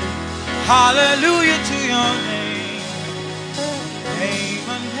 Hallelujah to your name.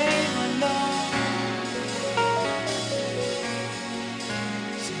 Amen, amen, Lord.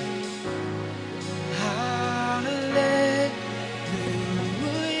 Hallelujah.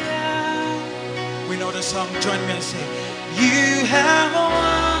 We know the song, join me and say, you have won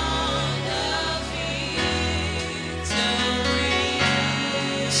the victory.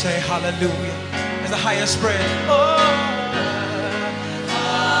 Say hallelujah. It's the highest prayer. Oh,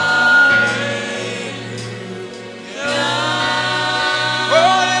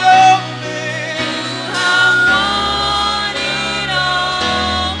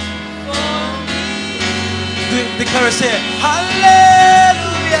 declare it, say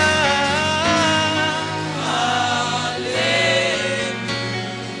hallelujah.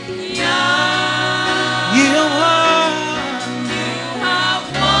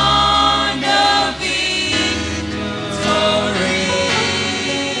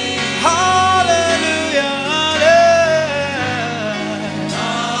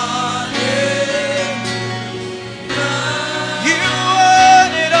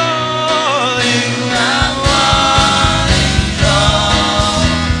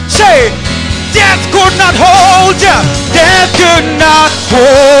 could not hold you. Death could not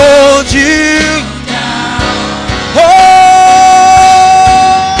hold you down. Oh,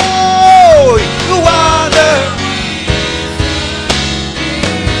 you are the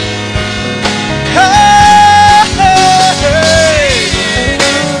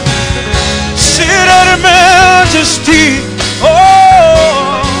sit at a majesty. Oh,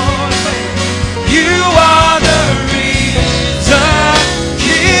 you are the risen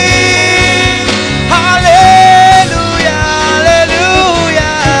King. Hallelujah,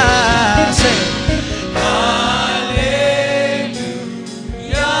 hallelujah. Say, hallelujah.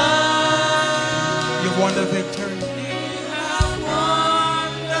 You've won the victory. You have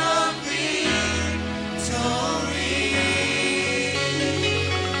won the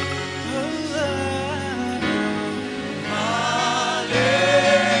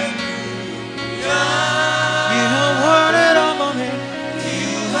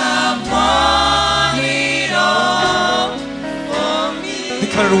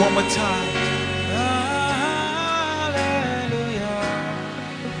declare it one more time. Hallelujah.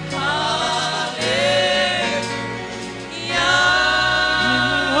 Hallelujah. You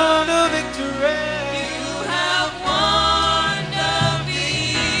won the victory. You have won the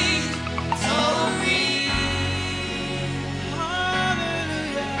victory.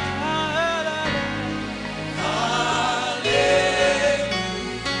 Hallelujah. Hallelujah.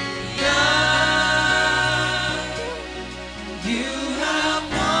 You have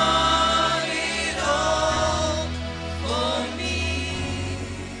won it all for me.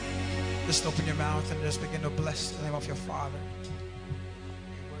 Just open your mouth and just begin to bless the name of your Father.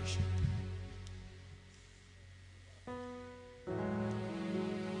 We worship.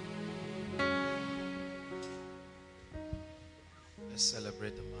 Let's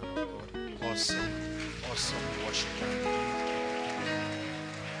celebrate the man of God. Awesome, awesome worship.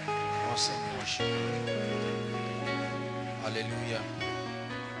 Awesome worship. Hallelujah.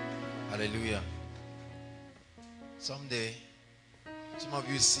 Hallelujah. Someday, some of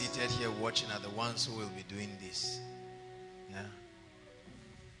you seated here watching are the ones who will be doing this. Yeah.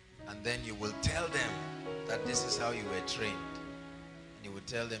 And then you will tell them that this is how you were trained. And you will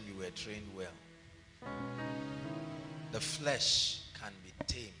tell them you were trained well. The flesh can be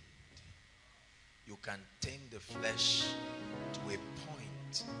tamed. You can tame the flesh to a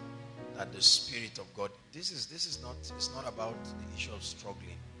point that the Spirit of God, this is not, it's not about the issue of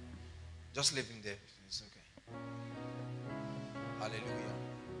struggling. Just leave him there. It's okay. Hallelujah.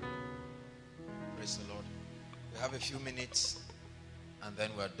 Praise the Lord. We have a few minutes and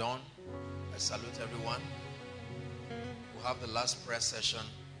then we're done. I salute everyone. We'll have the last prayer session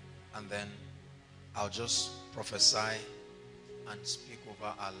and then I'll just prophesy and speak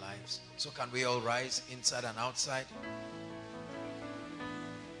over our lives. So can we all rise inside and outside?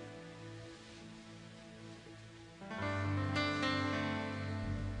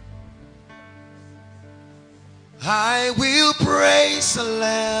 I will praise the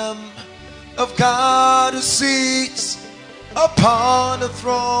Lamb of God who sits upon the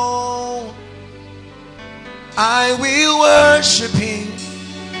throne. I will worship him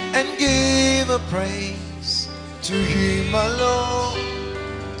and give a praise to him alone.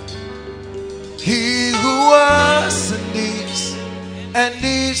 He who was and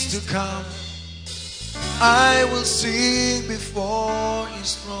is to come, I will sing before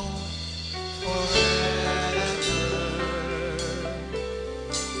his throne forever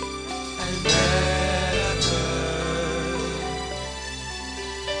and ever.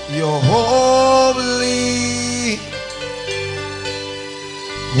 You're holy,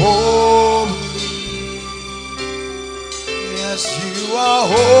 holy. Yes, you are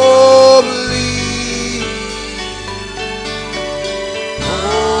holy,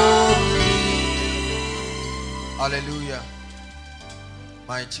 holy. Hallelujah.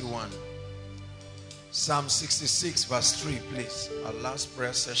 Mighty one. Psalm 66 verse 3, please. Our last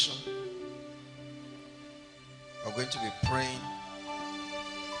prayer session. We're going to be praying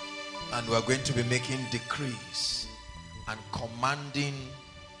and we're going to be making decrees and commanding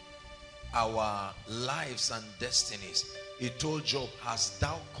our lives and destinies. He told Job, hast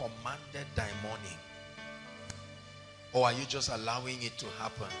thou commanded thy morning? Or are you just allowing it to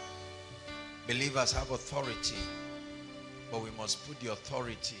happen? Believers have authority, but we must put the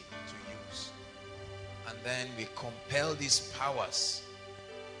authority to use. And then we compel these powers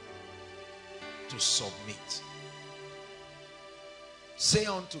to submit. Say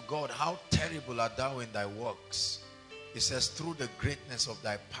unto God, how terrible art thou in thy works. He says, through the greatness of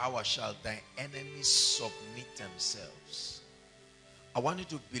thy power shall thy enemies submit themselves. I want you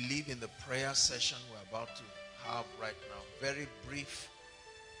to believe in the prayer session we're about to have right now. Very brief,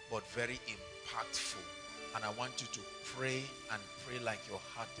 but very impactful. And I want you to pray and pray like your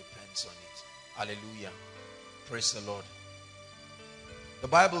heart depends on it. Hallelujah. Praise the Lord. The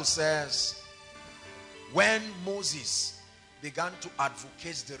Bible says, when Moses began to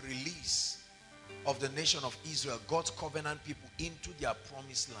advocate the release of the nation of Israel, God's covenant people, into their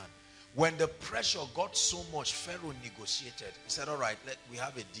promised land, when the pressure got so much, Pharaoh negotiated. He said, all right, we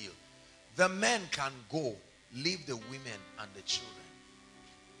have a deal. The men can go, leave the women and the children.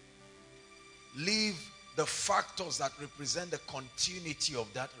 Leave the factors that represent the continuity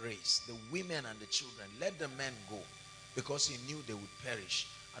of that race, the women and the children. Let the men go, because he knew they would perish.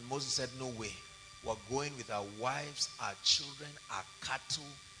 And Moses said, no way. We're going with our wives, our children, our cattle,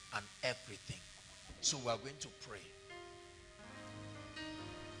 and everything. So we're going to pray.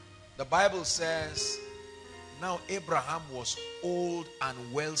 The Bible says, now Abraham was old and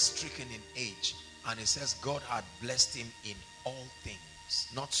well stricken in age. And it says God had blessed him in all things.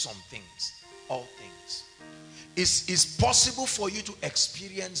 Not some things, all things. It's possible for you to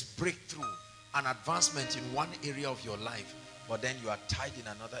experience breakthrough and advancement in one area of your life, but then you are tied in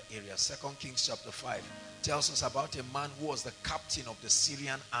another area. 2 Kings chapter 5 tells us about a man who was the captain of the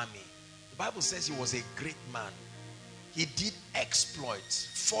Syrian army. The Bible says he was a great man. He did exploits,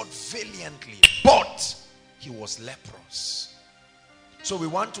 fought valiantly, but he was leprous. So we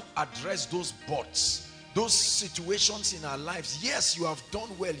want to address those buts, those situations in our lives. Yes, you have done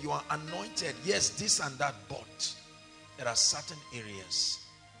well, you are anointed. Yes, this and that, but there are certain areas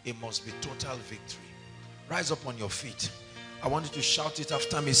it must be total victory. Rise up on your feet. I want you to shout it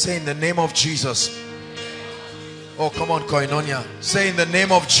after me. Say, in the name of Jesus. Oh, come on, Koinonia. Say, in the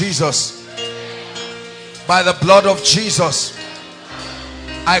name of Jesus. By the blood of Jesus,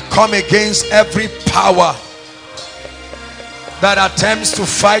 I come against every power that attempts to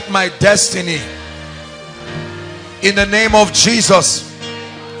fight my destiny. In the name of Jesus,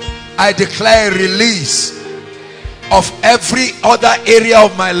 I declare a release of every other area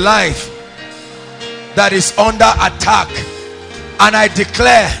of my life that is under attack. And I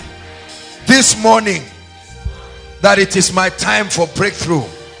declare this morning that it is my time for breakthrough.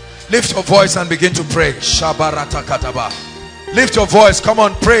 Lift your voice and begin to pray. Lift your voice. Come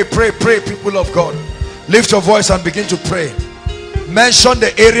on, pray, pray, pray, people of God. Lift your voice and begin to pray. Mention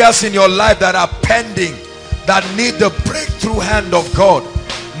the areas in your life that are pending, that need the breakthrough hand of God.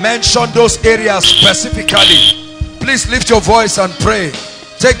 Mention those areas specifically. Please lift your voice and pray.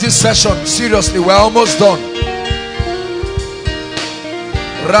 Take this session seriously. We're almost done.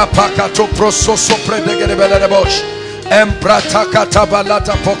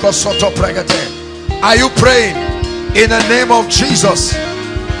 Are you praying? In the name of Jesus.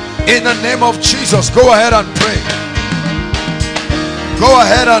 In the name of Jesus. Go ahead and pray. Go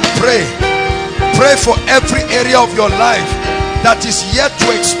ahead and pray. Pray for every area of your life that is yet to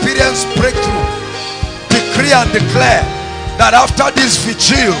experience breakthrough. Decree and declare that after this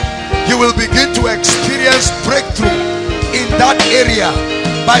vigil, you will begin to experience breakthrough in that area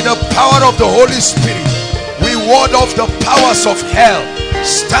by the power of the Holy Spirit. We ward off the powers of hell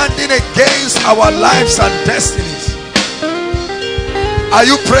standing against our lives and destinies. Are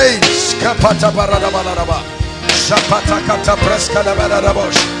you praying?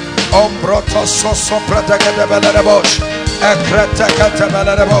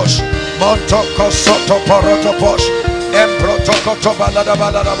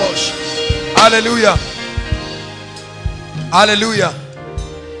 Hallelujah. Hallelujah.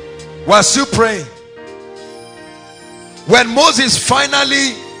 We're still praying. When Moses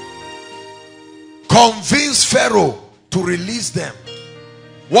finally convinced Pharaoh to release them,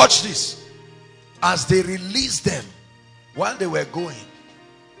 watch this. As they released them, while they were going,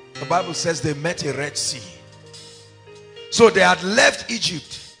 the Bible says they met a Red Sea. So they had left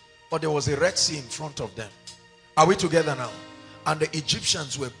Egypt, but there was a Red Sea in front of them. Are we together now? And the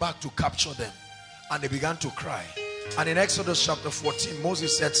Egyptians were back to capture them, and they began to cry. And in Exodus chapter 14,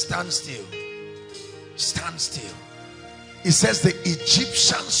 Moses said, stand still. Stand still. He says, the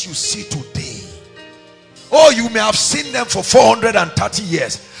Egyptians you see today, oh, you may have seen them for 430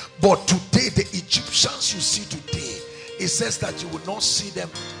 years, but today, the Egyptians you see today, it says that you will not see them.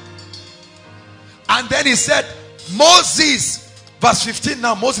 And then he said, Moses, verse 15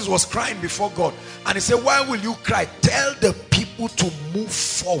 now, Moses was crying before God. And he said, why will you cry? Tell the people to move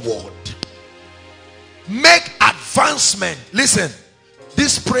forward. Make advancement. Listen,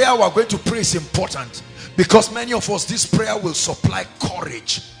 this prayer we're going to pray is important, because many of us, this prayer will supply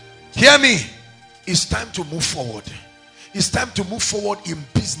courage. Hear me. It's time to move forward. It's time to move forward in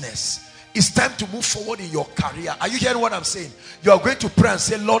business. It's time to move forward in your career. Are you hearing what I'm saying? You are going to pray and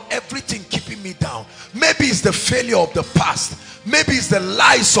say, Lord, everything keeping me down. Maybe it's the failure of the past. Maybe it's the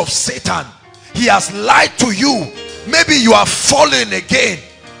lies of Satan. He has lied to you. Maybe you are fallen again.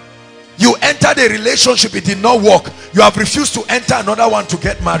 You entered a relationship, it did not work. You have refused to enter another one to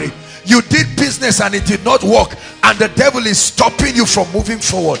get married. You did business and it did not work, and the devil is stopping you from moving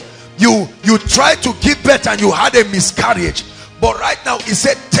forward. You tried to give birth and you had a miscarriage. But right now, he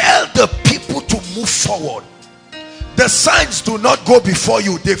said, tell the people to move forward. The signs do not go before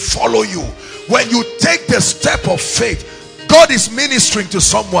you, they follow you. When you take the step of faith, God is ministering to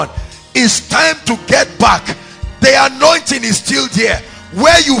someone. It's time to get back. The anointing is still there.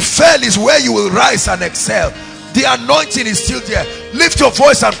 Where you fell is where you will rise and excel. The anointing is still there. Lift your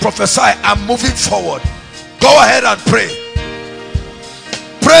voice and prophesy, I'm moving forward. Go ahead and pray.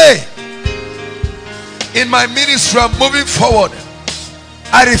 Pray. In my ministry, I'm moving forward.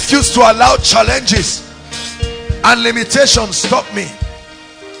 I refuse to allow challenges and limitations stop me.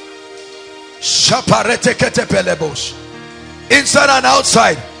 Inside and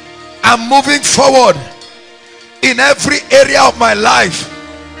outside, I'm moving forward in every area of my life.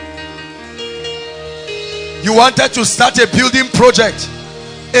 You wanted to start a building project,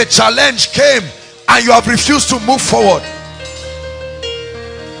 a challenge came and you have refused to move forward.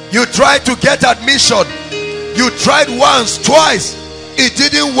 You tried to get admission, you tried once, twice, it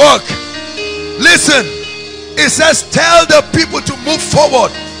didn't work. Listen, it says tell the people to move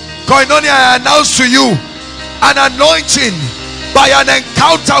forward. Koinonia, I announce to you, an anointing by an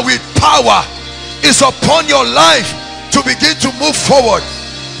encounter with power is upon your life to begin to move forward.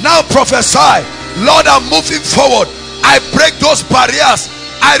 Now prophesy, Lord, I'm moving forward. I break those barriers.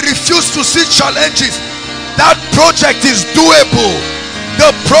 I refuse to see challenges. That project is doable.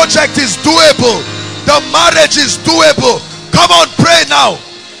 The project is doable. The marriage is doable. Come on, pray now.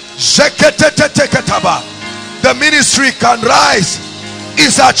 The ministry can rise.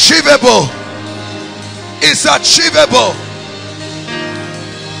 It's achievable. It's achievable.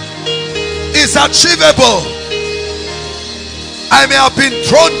 It's achievable. I may have been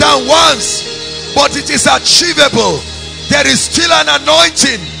thrown down once, but it is achievable. There is still an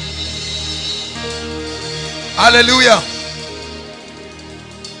anointing. Hallelujah.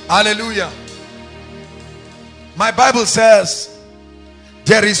 Hallelujah. My Bible says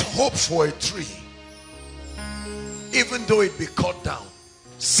there is hope for a tree, even though it be cut down.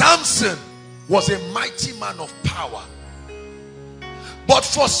 Samson was a mighty man of power, but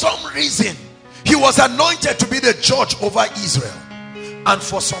for some reason he was anointed to be the judge over Israel, and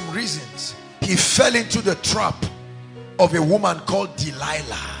for some reasons he fell into the trap of a woman called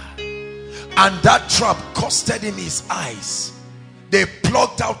Delilah, and that trap costed him his eyes. They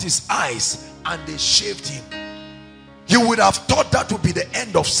plucked out his eyes and they shaved him. You would have thought that would be the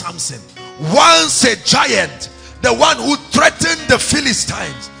end of Samson. Once a giant, the one who threatened the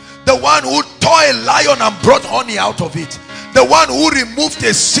Philistines, the one who tore a lion and brought honey out of it, the one who removed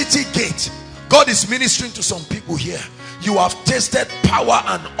a city gate. God is ministering to some people here. You have tasted power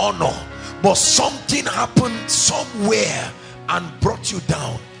and honor, but something happened somewhere and brought you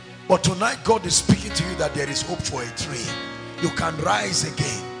down. But tonight God is speaking to you that there is hope for a tree. You can rise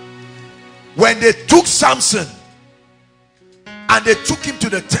again. When they took Samson and they took him to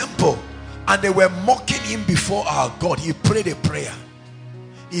the temple and they were mocking him before our God, he prayed a prayer.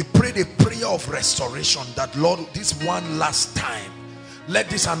 He prayed a prayer of restoration, that Lord, this one last time, let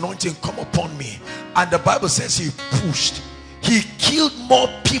this anointing come upon me. And the Bible says he pushed. He killed more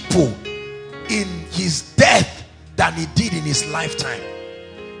people in his death than he did in his lifetime.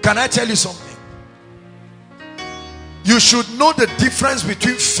 Can I tell you something? You should know the difference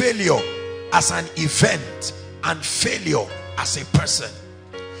between failure as an event and failure as a person.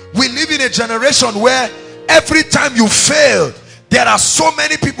 We live in a generation where every time you fail, there are so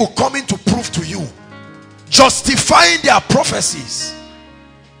many people coming to prove to you, justifying their prophecies.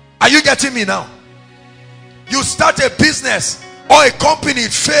 Are you getting me now? You start a business or a company,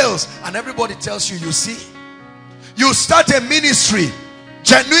 it fails, and everybody tells you, you see. You start a ministry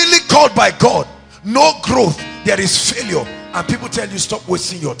genuinely called by God, no growth, there is failure, and people tell you, stop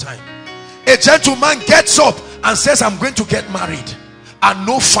wasting your time. A gentleman gets up and says, I'm going to get married, and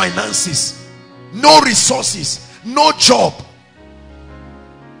no finances, no resources, no job,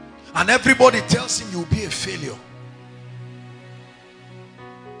 and everybody tells him you'll be a failure.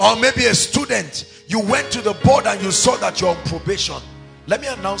 Or maybe a student, you went to the board and you saw that you're on probation. Let me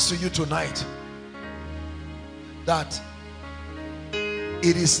announce to you tonight that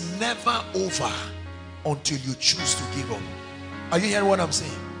it is never over until you choose to give up. Are you hearing what I'm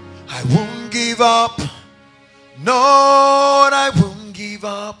saying? I won't give up. No, I won't give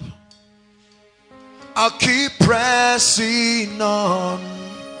up. I'll keep pressing on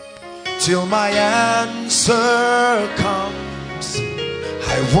till my answer comes.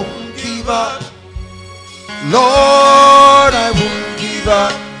 I won't give up. Lord, I won't give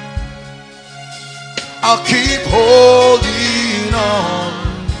up. I'll keep holding on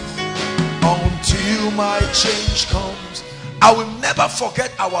until my change comes. I will never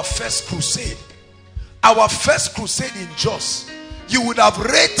forget our first crusade. Our first crusade in Jos. You would have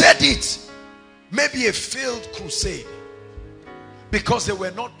rated it maybe a failed crusade, because they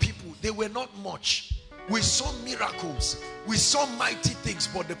were not people, they were not much. We saw miracles, we saw mighty things,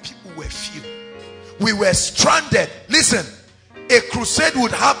 but the people were few. We were stranded. Listen, a crusade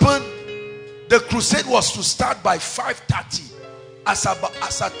would happen. The crusade was to start by 5:30. As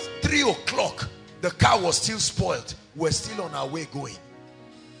at 3 o'clock, the car was still spoiled. We're still on our way going.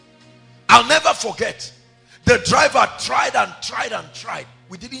 I'll never forget. The driver tried and tried and tried.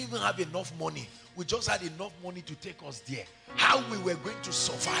 We didn't even have enough money. We just had enough money to take us there. How we were going to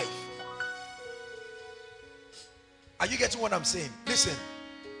survive. Are you getting what I'm saying? Listen,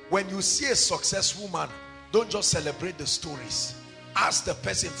 when you see a successful man, don't just celebrate the stories. Ask the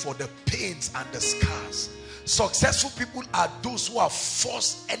person for the pains and the scars. Successful people are those who have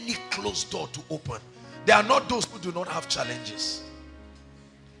forced any closed door to open. They are not those who do not have challenges.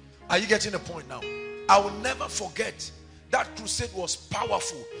 Are you getting the point now? I will never forget. That crusade was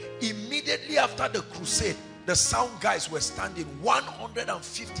powerful. Immediately after the crusade, the sound guys were standing.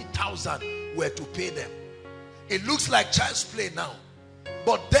 150,000 were to pay them. It looks like child's play now,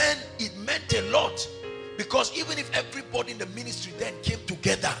 but then it meant a lot, because even if everybody in the ministry then came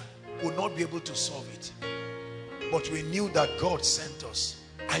together, we would not be able to solve it. But we knew that God sent us.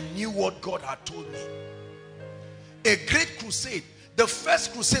 I knew what God had told me. A great crusade. The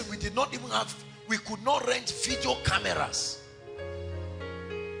first crusade, we did not even have, we could not rent video cameras.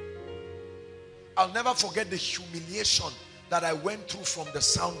 I'll never forget the humiliation that I went through from the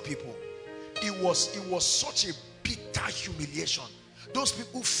sound people. It was such a bitter humiliation. Those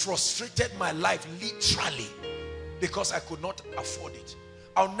people frustrated my life literally, because I could not afford it.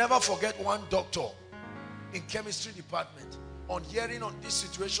 I'll never forget one doctor in chemistry department. On hearing on this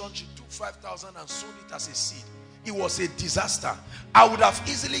situation, she took 5,000 and sold it as a seed. It was a disaster. I would have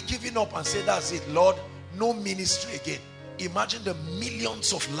easily given up and said, that's it, Lord, no ministry again. Imagine the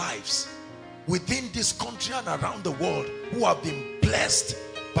millions of lives within this country and around the world who have been blessed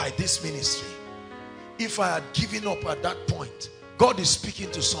by this ministry. If I had given up at that point, God is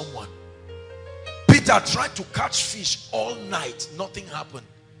speaking to someone. Peter tried to catch fish all night, nothing happened.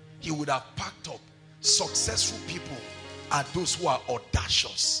 He would have packed up. Successful people are those who are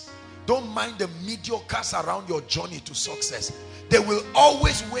audacious. Don't mind the mediocres around your journey to success. They will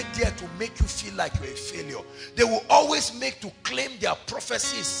always wait there to make you feel like you're a failure. They will always make to claim their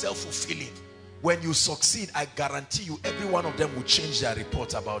prophecy is self-fulfilling. When you succeed, I guarantee you, every one of them will change their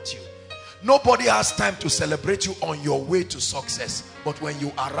report about you. Nobody has time to celebrate you on your way to success. But when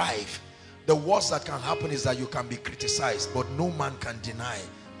you arrive, the worst that can happen is that you can be criticized, but no man can deny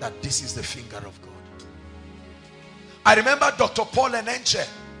that this is the finger of God. I remember Dr. Paul and Enche,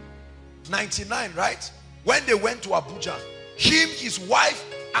 99, right? When they went to Abuja, him, his wife,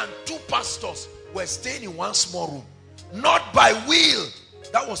 and 2 pastors were staying in one small room. Not by will.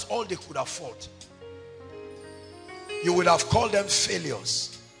 That was all they could afford. You would have called them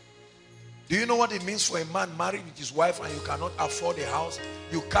failures. Do you know what it means for a man married with his wife and you cannot afford a house?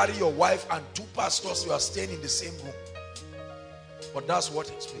 You carry your wife and 2 pastors, you are staying in the same room. But that's what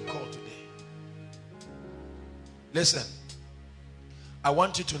it's been called today. Listen, I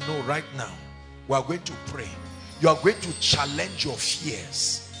want you to know right now, we are going to pray. You are going to challenge your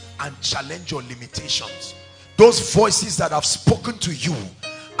fears and challenge your limitations. Those voices that have spoken to you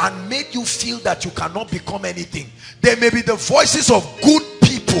and made you feel that you cannot become anything. They may be the voices of good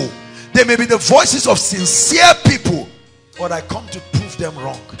people. They may be the voices of sincere people. But I come to prove them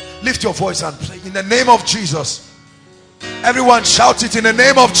wrong. Lift your voice and pray. In the name of Jesus. Everyone shout it in the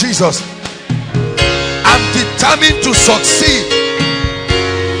name of Jesus. I'm determined to succeed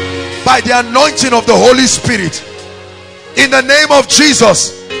by the anointing of the Holy Spirit. In the name of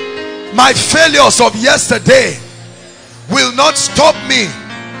Jesus. My failures of yesterday will not stop me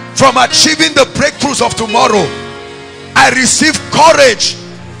from achieving the breakthroughs of tomorrow. I receive courage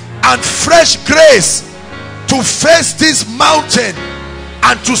and fresh grace to face this mountain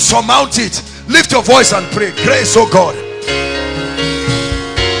and to surmount it. Lift your voice and pray. Grace, oh God.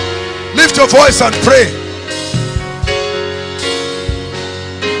 Lift your voice and pray.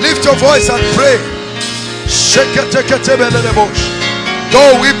 Lift your voice and pray.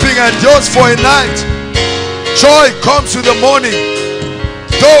 Though weeping endures for a night, joy comes with the morning.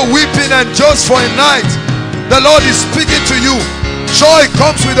 Though weeping and just for a night, the Lord is speaking to you. Joy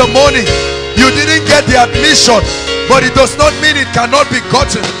comes with the morning. You didn't get the admission, but it does not mean it cannot be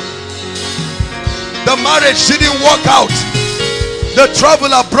gotten. The marriage didn't work out. The travel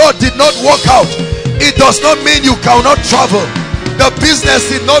abroad did not work out. It does not mean you cannot travel. The business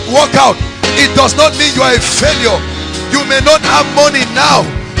did not work out. It does not mean you are a failure. You may not have money now.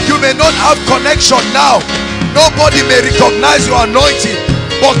 You may not have connection now. Nobody may recognize your anointing,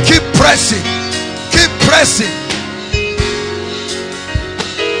 but keep pressing. Keep pressing.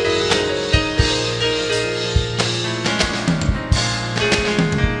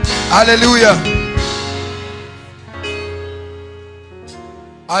 Hallelujah.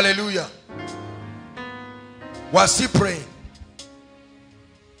 Hallelujah. We're still praying.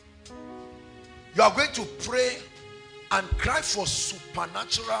 You are going to pray and cry for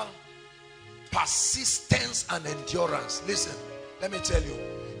supernatural persistence and endurance. Listen, let me tell you.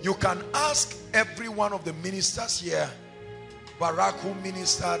 You can ask every one of the ministers here, Barak who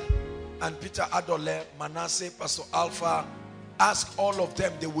ministered, and Peter Adole, Manasseh, Pastor Alpha. Ask all of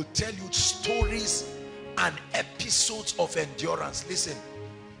them. They will tell you stories and episodes of endurance. Listen,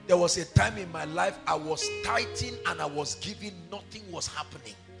 there was a time in my life I was tithing and I was giving, nothing was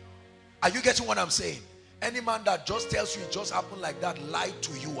happening. Are you getting what I'm saying? Any man that just tells you it just happened like that lied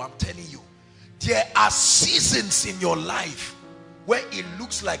to you. I'm telling you, there are seasons in your life where it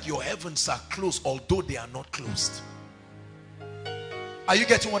looks like your heavens are closed, although they are not closed. Are you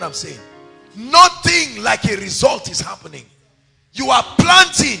getting what I'm saying? Nothing like a result is happening. You are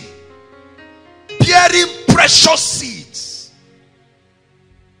planting, bearing precious seeds,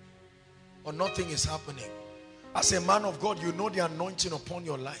 but nothing is happening. As a man of God, you know the anointing upon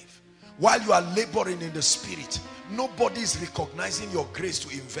your life. While you are laboring in the spirit, nobody is recognizing your grace to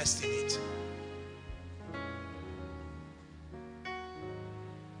invest in it.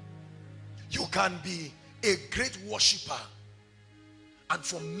 You can be a great worshiper, and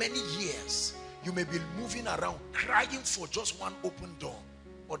for many years you may be moving around crying for just one open door,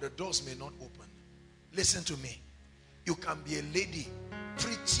 but the doors may not open. Listen to me. You can be a lady,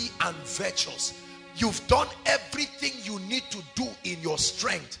 pretty and virtuous. You've done everything you need to do in your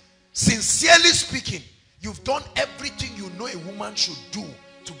strength. Sincerely speaking, you've done everything you know a woman should do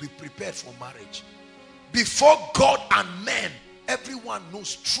to be prepared for marriage. Before God and men, everyone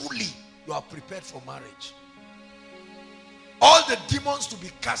knows truly you are prepared for marriage. All the demons to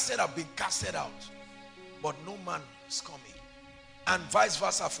be casted have been casted out, but no man is coming. And vice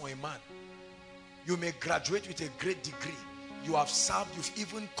versa for a man. You may graduate with a great degree. You have served, you've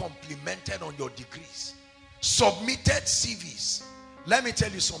even complimented on your degrees, submitted CVs. Let me tell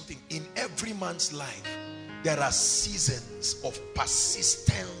you something. In every man's life, there are seasons of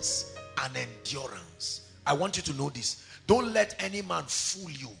persistence and endurance. I want you to know this. Don't let any man fool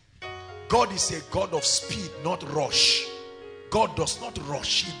you. God is a God of speed, not rush. God does not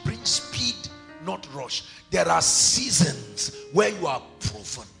rush. He brings speed, not rush. There are seasons where you are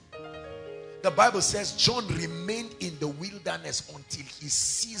proven. The Bible says John remained in the wilderness until his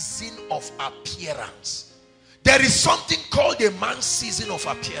season of appearance. There is something called a man's season of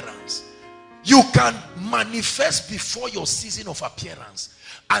appearance. You can manifest before your season of appearance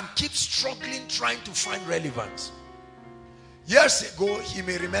and keep struggling trying to find relevance. Years ago, he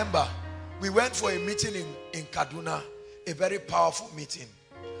may remember, we went for a meeting in Kaduna, a very powerful meeting.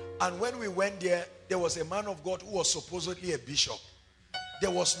 And when we went there, there was a man of God who was supposedly a bishop.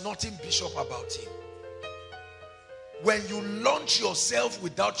 There was nothing bishop about him. When you launch yourself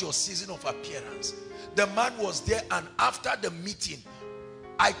without your season of appearance, the man was there, and after the meeting,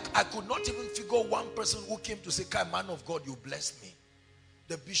 I could not even figure one person who came to say, man of God, you blessed me.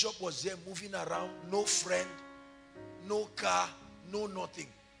 The bishop was there moving around, no friend, no car, no nothing.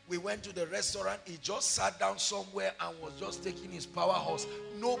 We went to the restaurant. He just sat down somewhere and was just taking his powerhouse.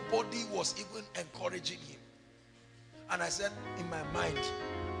 Nobody was even encouraging him. And I said in my mind,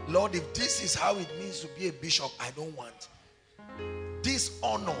 Lord, if this is how it means to be a bishop, I don't want. This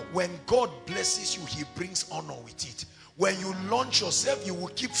honor, when God blesses you, he brings honor with it. When you launch yourself, you will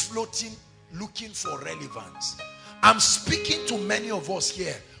keep floating, looking for relevance. I'm speaking to many of us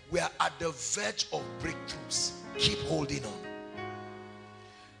here. We are at the verge of breakthroughs. Keep holding on.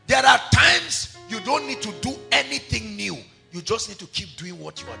 There are times you don't need to do anything new. You just need to keep doing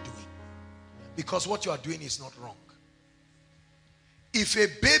what you are doing, because what you are doing is not wrong. If a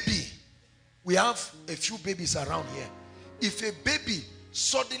baby, we have a few babies around here. If a baby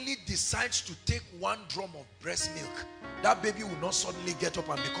suddenly decides to take 1 drum of breast milk, that baby will not suddenly get up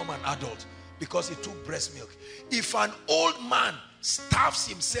and become an adult because he took breast milk. If an old man starves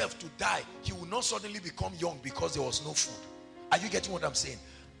himself to die, he will not suddenly become young because there was no food. Are you getting what I'm saying?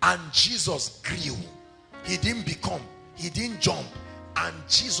 And Jesus grew. He didn't become, he didn't jump. And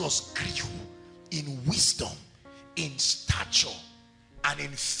Jesus grew in wisdom, in stature, and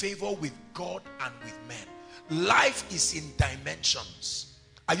in favor with God and with men. Life is in dimensions.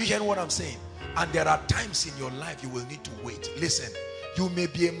 Are you hearing what I'm saying? And there are times in your life you will need to wait. Listen, you may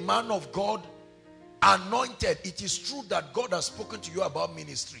be a man of God, anointed. It is true that God has spoken to you about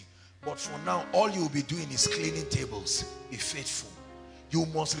ministry, but for now all you will be doing is cleaning tables. Be faithful. You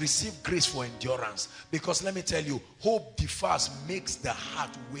must receive grace for endurance, because let me tell you, hope defers makes the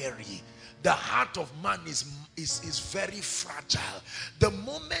heart weary. The heart of man is very fragile. The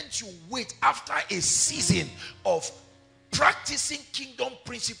moment you wait after a season of practicing kingdom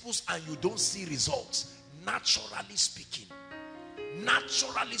principles and you don't see results, naturally speaking,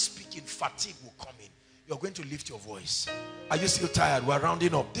 fatigue will come in. You're going to lift your voice. Are you still tired? We're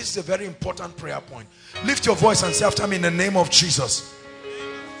rounding up. This is a very important prayer point. Lift your voice and say after me, in the name of Jesus.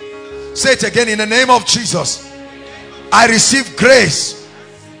 Say it again. In the name of Jesus, I receive grace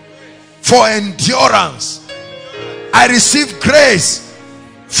for endurance. I receive grace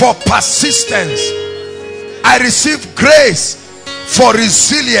for persistence. I receive grace for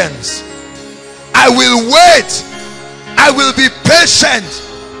resilience. I will wait. I will be patient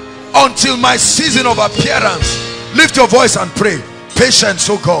until my season of appearance. Lift your voice and pray. Patience,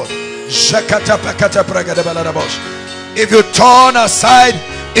 oh God. If you turn aside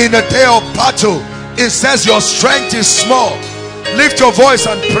in the day of battle, it says your strength is small. Lift your voice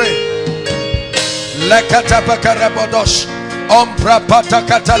and pray.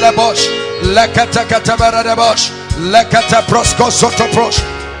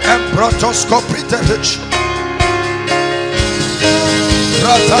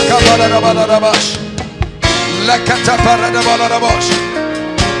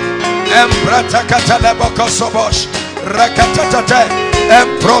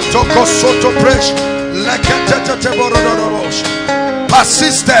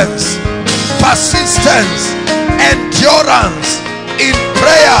 Persistence, endurance in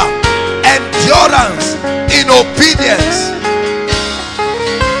prayer, endurance in obedience.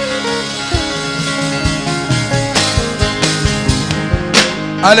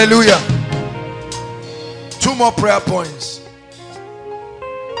 Hallelujah. 2 more prayer points.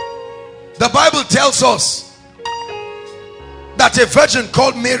 The Bible tells us that a virgin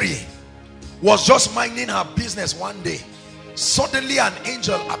called Mary was just minding her business one day. Suddenly an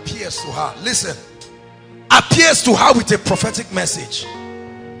angel appears to her. Listen, appears to her with a prophetic message.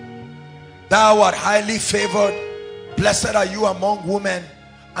 Thou art highly favored, blessed are you among women.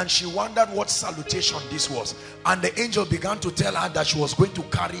 And she wondered what salutation this was. And the angel began to tell her that she was going to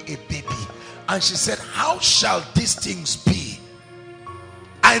carry a baby. And she said, how shall these things be?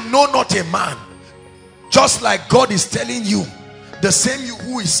 I know not a man. Just like God is telling you, the same you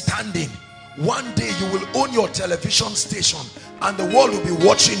who is standing, one day you will own your television station and the world will be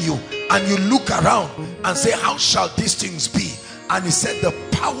watching you, and you look around and say, how shall these things be? And he said, the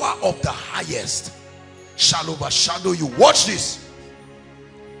power of the highest shall overshadow you. Watch this.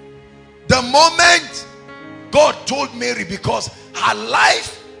 The moment God told Mary, because her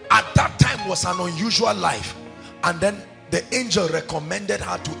life at that time was an unusual life, and then the angel recommended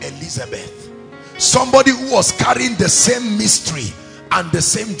her to Elizabeth, somebody who was carrying the same mystery and the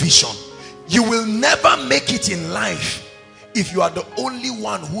same vision. You will never make it in life if you are the only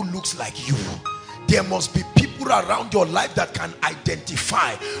one who looks like you. There must be people around your life that can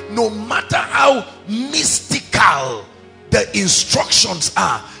identify, no matter how mystical the instructions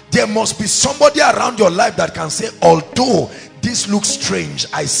are. There must be somebody around your life that can say, although this looks strange,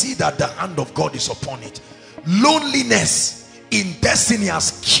 I see that the hand of God is upon it. Loneliness in destiny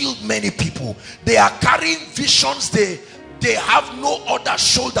has killed many people. They are carrying visions. They have no other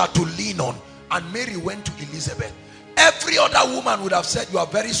shoulder to lean on. And Mary went to Elizabeth. Every other woman would have said, you are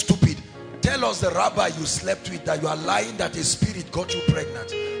very stupid. Tell us the rabbi you slept with, that you are lying that a spirit got you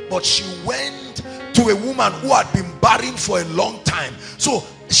pregnant. But she went to a woman who had been barren for a long time. So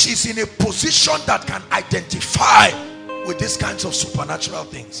she's in a position that can identify with these kinds of supernatural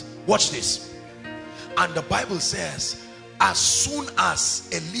things. Watch this. And the Bible says, as soon as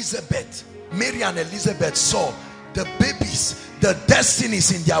Mary and Elizabeth saw the babies, the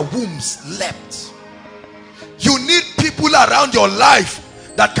destinies in their wombs leapt. You need people around your life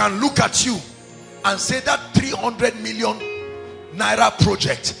that can look at you and say that 300 million naira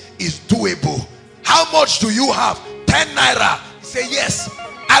project is doable. How much do you have? 10 naira. Say, yes,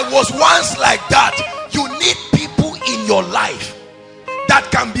 I was once like that. You need people in your life that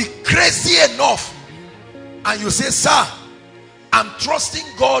can be crazy enough, and you say, sir, I'm trusting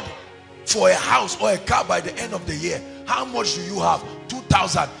God for a house or a car by the end of the year. How much do you have?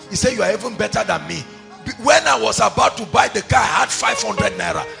 2,000. He said, you are even better than me. When I was about to buy the car, I had 500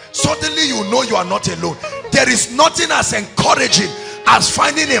 naira. Suddenly you know you are not alone. There is nothing as encouraging as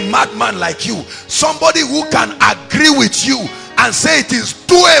finding a madman like you, somebody who can agree with you and say it is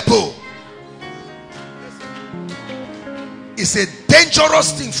doable. It's a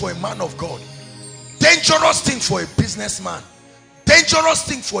dangerous thing for a man of God, dangerous thing for a businessman, dangerous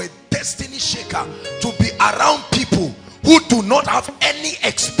thing for a destiny shaker to be around people who do not have any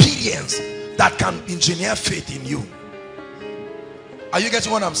experience that can engineer faith in you. Are you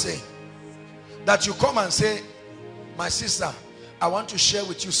getting what I'm saying? That you come and say, my sister, I want to share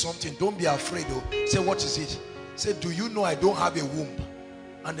with you something. Don't be afraid though. Say, what is it? Say, do you know I don't have a womb?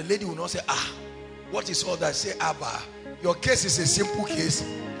 And the lady will not say, ah, what is all that? Say, Abba, your case is a simple case.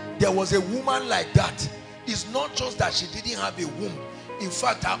 There was a woman like that. It's not just that she didn't have a womb. In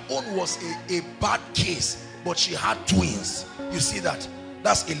fact, her own was a bad case, but she had twins. You see that?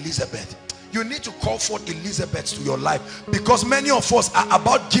 That's Elizabeth. You need to call forth Elizabeth to your life, because many of us are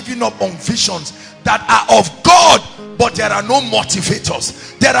about giving up on visions that are of God, but there are no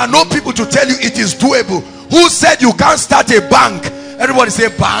motivators. There are no people to tell you it is doable. Who said you can't start a bank? Everybody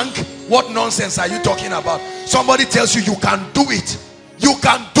say, bank? What nonsense are you talking about? Somebody tells you you can do it. You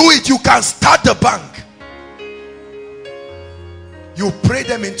can do it. You can start the bank. You pray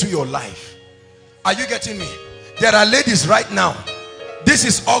them into your life. Are you getting me? There are ladies right now. This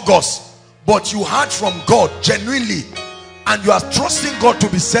is August, but you heard from God genuinely, and you are trusting God to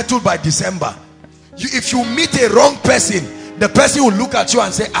be settled by December. If you meet a wrong person, the person will look at you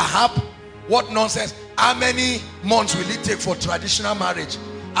and say, Ahab, what nonsense. How many months will it take for traditional marriage?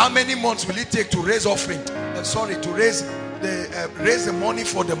 How many months will it take to raise offering? To raise the money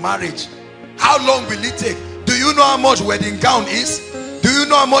for the marriage? How long will it take? Do you know how much wedding gown is? Do you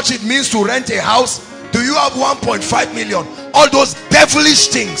know how much it means to rent a house? Do you have 1.5 million? All those devilish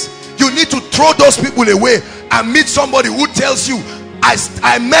things. You need to throw those people away and meet somebody who tells you,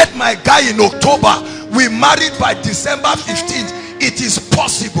 I met my guy in October, we married by December 15th. It is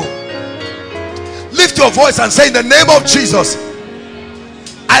possible. Lift your voice and say, in the name of Jesus,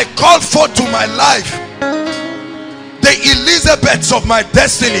 I call forth to my life the Elizabeths of my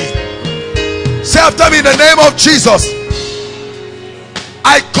destiny. Say after me, in the name of Jesus,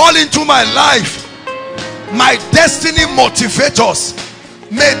 I call into my life my destiny motivators.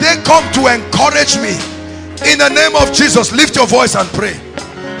 May they come to encourage me. In the name of Jesus, lift your voice and pray.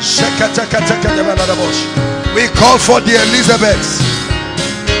 We call for the Elizabeths.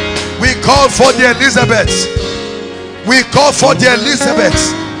 We call for the Elizabeths. We call for the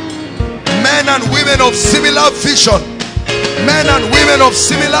Elizabeths. Men and women of similar vision. Men and women of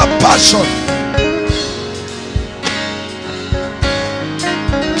similar passion.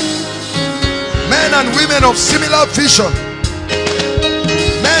 Men and women of similar vision.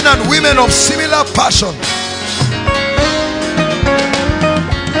 Men and women of similar passion.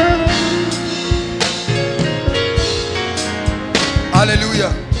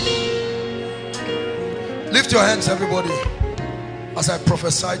 Hallelujah. Lift your hands, everybody, as I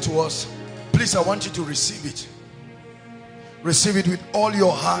prophesy to us. Please, I want you to receive it. Receive it with all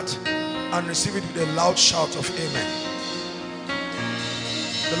your heart, and receive it with a loud shout of amen.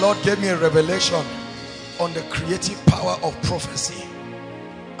 The Lord gave me a revelation on the creative power of prophecy,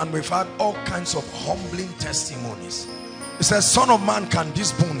 and we've had all kinds of humbling testimonies. He says, Son of man, can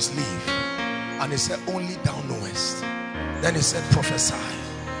these bones live? And he said, only thou knowest. Then he said, prophesy.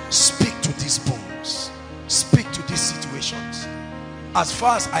 Speak to these bones. Speak to these situations. As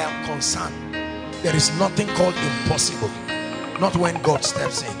far as I am concerned, there is nothing called impossible. Not when God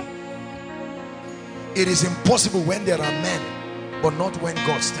steps in. It is impossible when there are men, but not when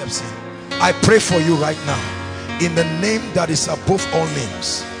God steps in. I pray for you right now, in the name that is above all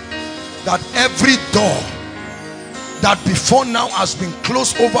names, that every door that before now has been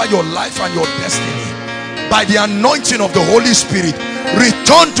closed over your life and your destiny, by the anointing of the Holy Spirit,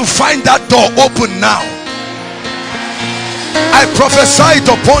 return to find that door open now. I prophesy it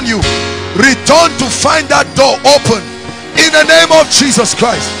upon you. Return to find that door open in the name of Jesus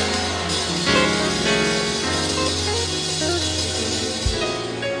Christ.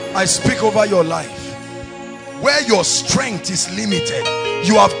 I speak over your life. Where your strength is limited,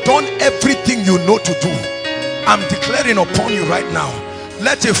 you have done everything you know to do. I'm declaring upon you right now,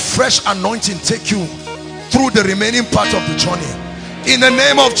 let a fresh anointing take you through the remaining part of the journey in the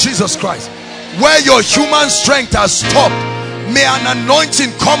name of Jesus Christ. Where your human strength has stopped, may an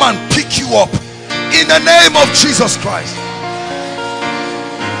anointing come and pick you up in the name of Jesus Christ.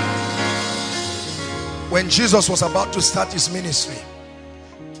 When Jesus was about to start his ministry,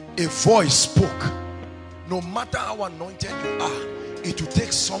 a voice spoke. no matter how anointed you are, it will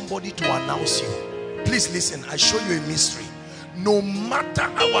take somebody to announce you. Please listen, I show you a mystery. No matter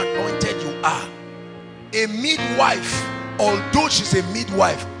how anointed you are, a midwife, although she's a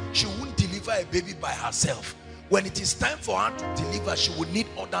midwife, she won't deliver a baby by herself. When it is time for her to deliver, she will need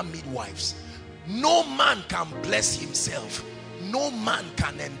other midwives. No man can bless himself. No man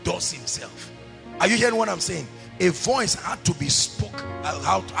can endorse himself. Are you hearing what I'm saying? A voice had to be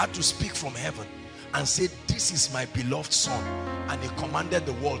had to speak from heaven and say, this is my beloved son, and he commanded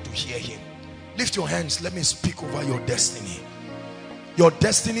the world to hear him. Lift your hands. Let me speak over your destiny. Your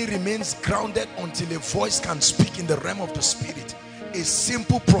destiny remains grounded until a voice can speak in the realm of the spirit. A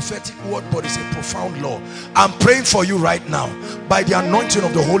simple prophetic word, but it's a profound law. I'm praying for you right now by the anointing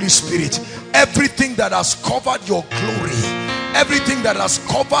of the Holy Spirit. Everything that has covered your glory, everything that has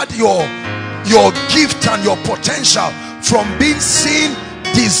covered your gift and your potential from being seen,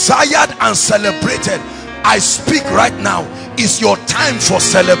 desired and celebrated, I speak right now, is your time for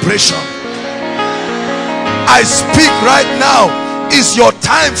celebration. I speak right now, is your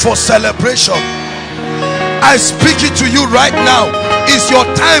time for celebration. I speak it to you right now, is your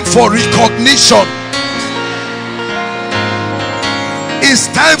time for recognition.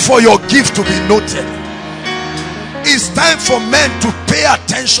 It's time for your gift to be noted. It's time for men to pay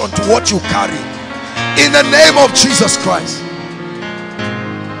attention to what you carry. In the name of Jesus Christ.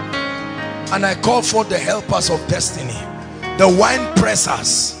 And I call for the helpers of destiny, the wine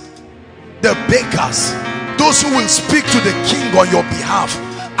pressers, the bakers, those who will speak to the king on your behalf.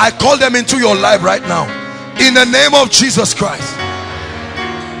 I call them into your life right now. In the name of Jesus Christ.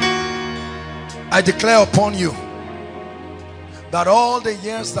 I declare upon you that all the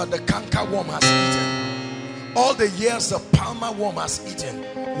years that the cankerworm has eaten, all the years the palmer worm has eaten,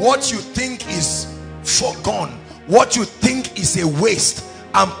 what you think is forgone, what you think is a waste,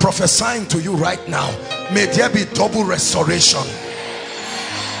 I'm prophesying to you right now, may there be double restoration.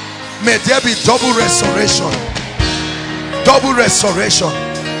 May there be double restoration. Double restoration.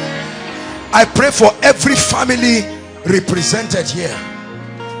 I pray for every family represented here,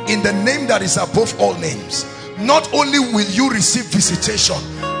 in the name that is above all names. Not only will you receive visitation,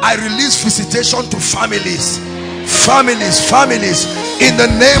 I release visitation to families. Families, in the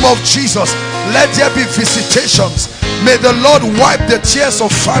name of Jesus. Let there be visitations. May the Lord wipe the tears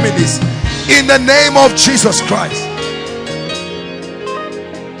of families in the name of Jesus Christ.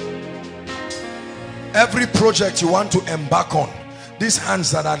 Every project you want to embark on, these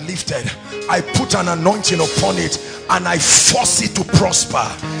hands that are lifted, I put an anointing upon it and I force it to prosper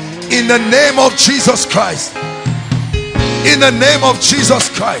in the name of Jesus Christ. In the name of Jesus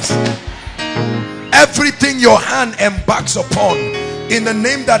Christ. Everything your hand embarks upon, in the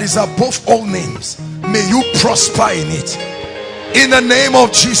name that is above all names, may you prosper in it in the name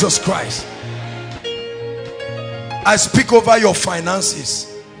of Jesus Christ. I speak over your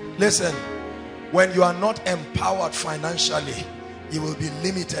finances. Listen, when you are not empowered financially, you will be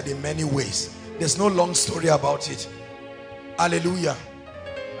limited in many ways. There's no long story about it. Hallelujah.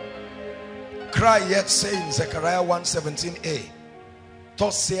 Cry yet say in Zechariah 1:17a,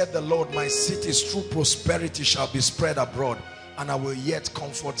 thus saith the Lord, my cities through prosperity shall be spread abroad, and I will yet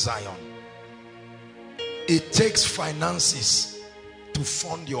comfort Zion. It takes finances to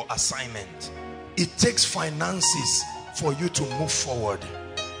fund your assignment. It takes finances for you to move forward.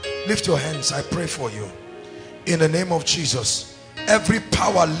 Lift your hands. I pray for you in the name of Jesus. Every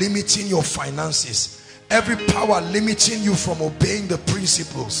power limiting your finances, every power limiting you from obeying the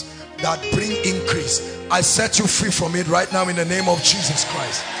principles that bring increase, I set you free from it right now in the name of Jesus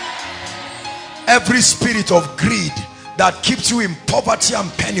Christ. Every spirit of greed that keeps you in poverty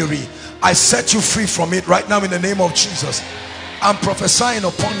and penury, I set you free from it right now in the name of Jesus. I'm prophesying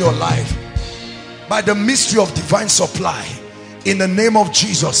upon your life by the mystery of divine supply. In the name of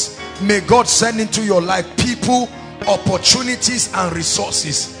Jesus, may God send into your life people, opportunities and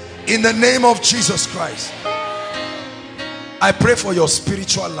resources in the name of Jesus Christ. I pray for your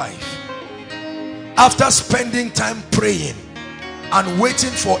spiritual life. After spending time praying and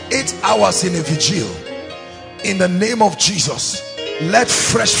waiting for 8 hours in a vigil, in the name of Jesus, let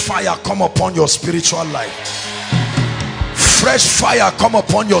fresh fire come upon your spiritual life. Fresh fire come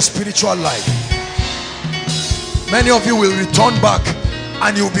upon your spiritual life. Many of you will return back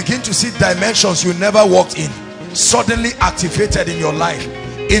and you will begin to see dimensions you never walked in suddenly activated in your life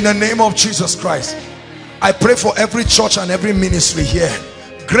in the name of Jesus Christ. I pray for every church and every ministry here,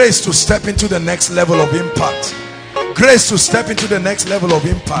 grace to step into the next level of impact. Grace to step into the next level of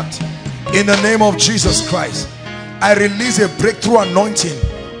impact in the name of Jesus Christ. I release a breakthrough anointing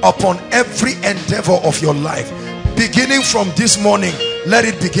upon every endeavor of your life. Beginning from this morning, let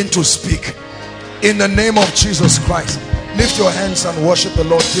it begin to speak. In the name of Jesus Christ, lift your hands and worship the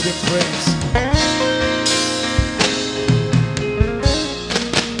Lord. Give him praise.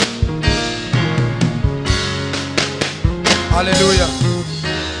 Hallelujah.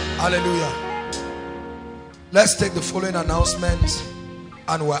 Hallelujah. Let's take the following announcements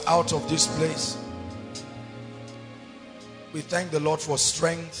and we're out of this place. We thank the Lord for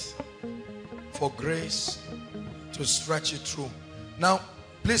strength, for grace to stretch it through. Now,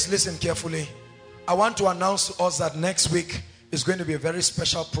 please listen carefully. I want to announce to us that next week is going to be a very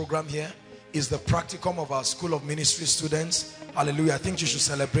special program here. It's the practicum of our School of Ministry students. Hallelujah. I think you should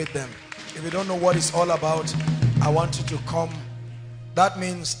celebrate them. If you don't know what it's all about, I want you to come. That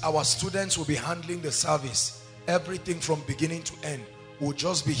means our students will be handling the service. Everything from beginning to end. We'll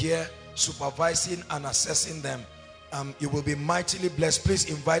just be here supervising and assessing them. You will be mightily blessed. Please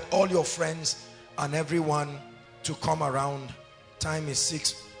invite all your friends and everyone to come around. Time is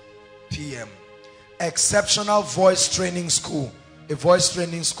 6 p.m. Exceptional voice training school. A voice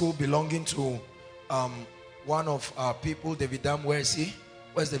training school belonging to one of our people, David Dam. Where is he?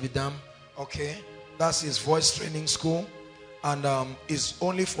 Where's David Dam? Okay, that's his voice training school, and is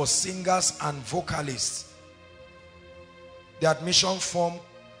only for singers and vocalists. The admission form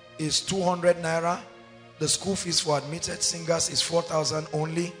is 200 naira. The school fees for admitted singers is 4,000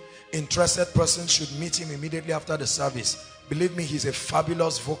 only. Interested persons should meet him immediately after the service. Believe me, he's a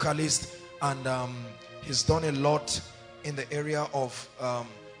fabulous vocalist, and he's done a lot in the area of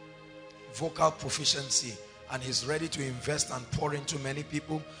vocal proficiency, and he's ready to invest and pour into many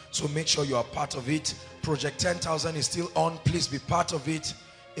people. So make sure you are part of it. Project 10,000 is still on. Please be part of it.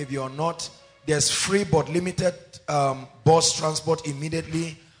 If you're not, there's free but limited bus transport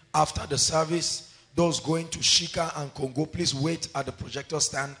immediately after the service. Those going to Shika and Congo, please wait at the projector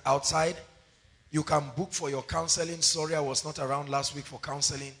stand outside. You can book for your counseling. Sorry, I was not around last week for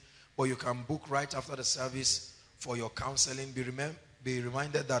counseling, but you can book right after the service for your counseling. Be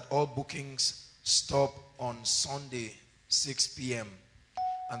reminded that all bookings stop on Sunday 6 p.m.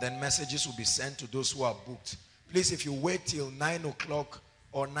 and then messages will be sent to those who are booked. Please, if you wait till 9 o'clock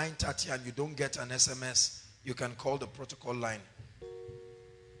or 9:30 and you don't get an SMS, you can call the protocol line.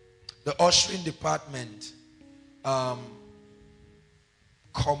 The ushering department,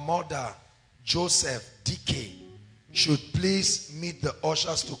 Commodore Joseph DK should please meet the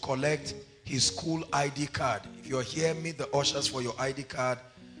ushers to collect his school ID card. If you're here, meet the ushers for your ID card.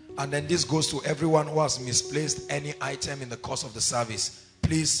 And then this goes to everyone who has misplaced any item in the course of the service.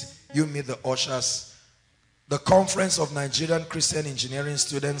 Please, you meet the ushers. The Conference of Nigerian Christian Engineering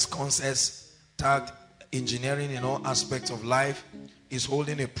Students, CONSES, tagged Engineering in All Aspects of Life, is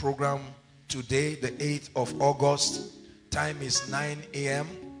holding a program today, the 8th of August. Time is 9 a.m.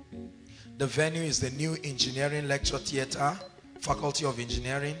 The venue is the New Engineering Lecture Theatre, Faculty of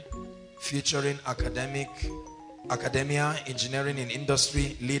Engineering, featuring academia, engineering in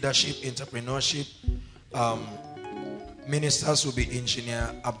industry, leadership, entrepreneurship. Ministers will be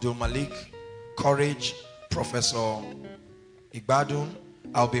Engineer Abdul Malik, Courage, Professor Igbadun.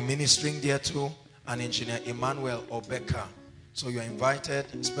 I'll be ministering there too, and Engineer Emmanuel Obeka. So you're invited,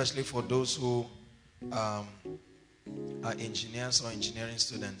 especially for those who are engineers or engineering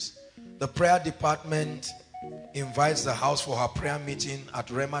students. The prayer department invites the house for her prayer meeting at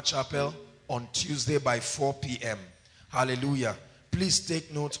Rema Chapel on Tuesday by 4 p.m. Hallelujah. Please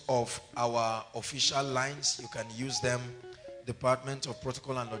take note of our official lines. You can use them. Department of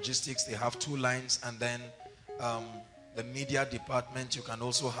Protocol and Logistics, they have 2 lines, and then the media department, you can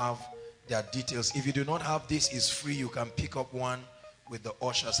also have their details. If you do not have this, it's free. You can pick up one with the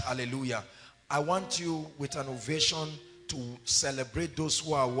ushers. Hallelujah. I want you, with an ovation, to celebrate those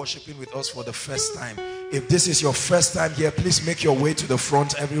who are worshiping with us for the first time. If this is your first time here, please make your way to the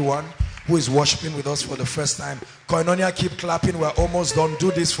front, everyone who is worshiping with us for the first time. Koinonia, keep clapping. We're almost done.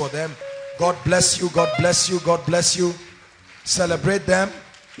 Do this for them. God bless you. God bless you. God bless you. Celebrate them.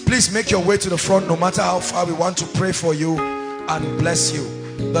 Please make your way to the front, no matter how far. We want to pray for you and bless you.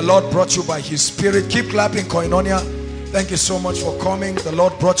 The Lord brought you by his Spirit. Keep clapping, Koinonia. Thank you so much for coming. The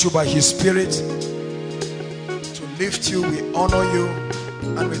Lord brought you by his Spirit to lift you. We honor you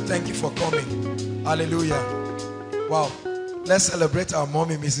and we thank you for coming. Hallelujah. Wow. Let's celebrate our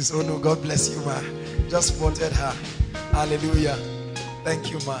mommy, Mrs. Ono. God bless you, ma. Just spotted her. Hallelujah.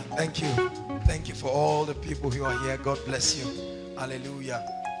 Thank you, ma. Thank you. Thank you for all the people who are here. God bless you. Hallelujah.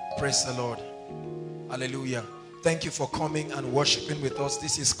 Praise the Lord. Hallelujah. Thank you for coming and worshiping with us.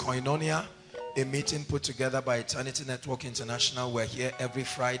 This is Koinonia, a meeting put together by Eternity Network International. We're here every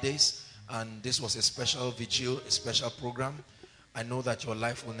Fridays, and this was a special vigil, a special program. I know that your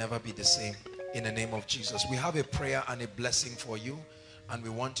life will never be the same in the name of Jesus. We have a prayer and a blessing for you. and we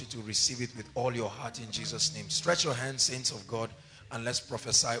want you to receive it with all your heart in Jesus' name. Stretch your hands, saints of God, and let's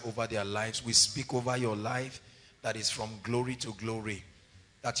prophesy over their lives. We speak over your life that is from glory to glory,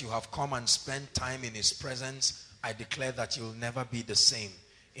 that you have come and spent time in his presence. I declare that you'll never be the same.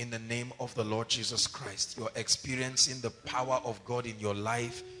 In the name of the Lord Jesus Christ, you're experiencing the power of God in your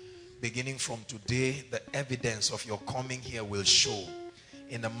life. Beginning from today, the evidence of your coming here will show.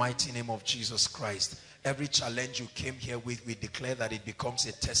 In the mighty name of Jesus Christ, every challenge you came here with, we declare that it becomes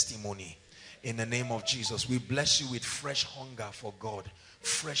a testimony. In the name of Jesus, we bless you with fresh hunger for God,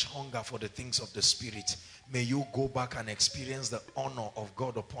 fresh hunger for the things of the Spirit. May you go back and experience the honor of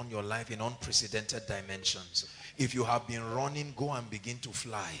God upon your life in unprecedented dimensions. If you have been running, go and begin to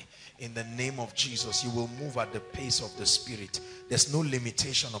fly. In the name of Jesus, you will move at the pace of the Spirit. There's no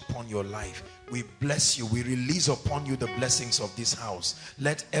limitation upon your life. We bless you. We release upon you the blessings of this house.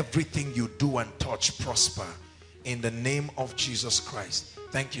 Let everything you do and touch prosper. In the name of Jesus Christ.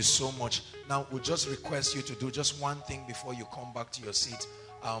 Thank you so much. Now, we'll just request you to do just one thing before you come back to your seat.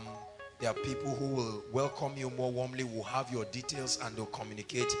 There are people who will welcome you more warmly, will have your details, and they'll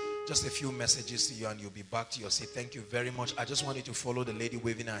communicate just a few messages to you, and you'll be back to your seat. Thank you very much. I just want you to follow the lady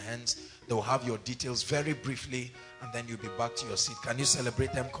waving her hands. They'll have your details very briefly, and then you'll be back to your seat. Can you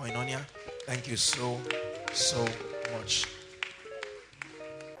celebrate them, Koinonia? Thank you so much.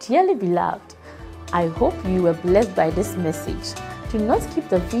 Dearly beloved, I hope you were blessed by this message. Do not keep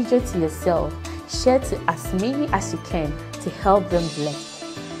the video to yourself. Share to as many as you can to help them bless.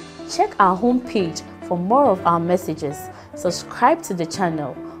 Check our homepage for more of our messages. Subscribe to the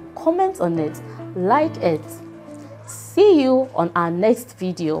channel, comment on it, like it. See you on our next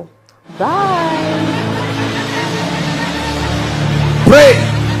video. Bye. Pray,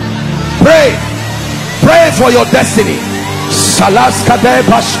 pray, pray for your destiny.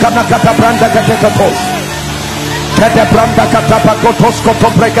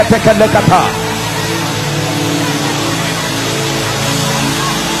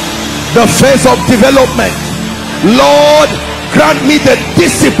 The phase of development. Lord, grant me the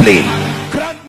discipline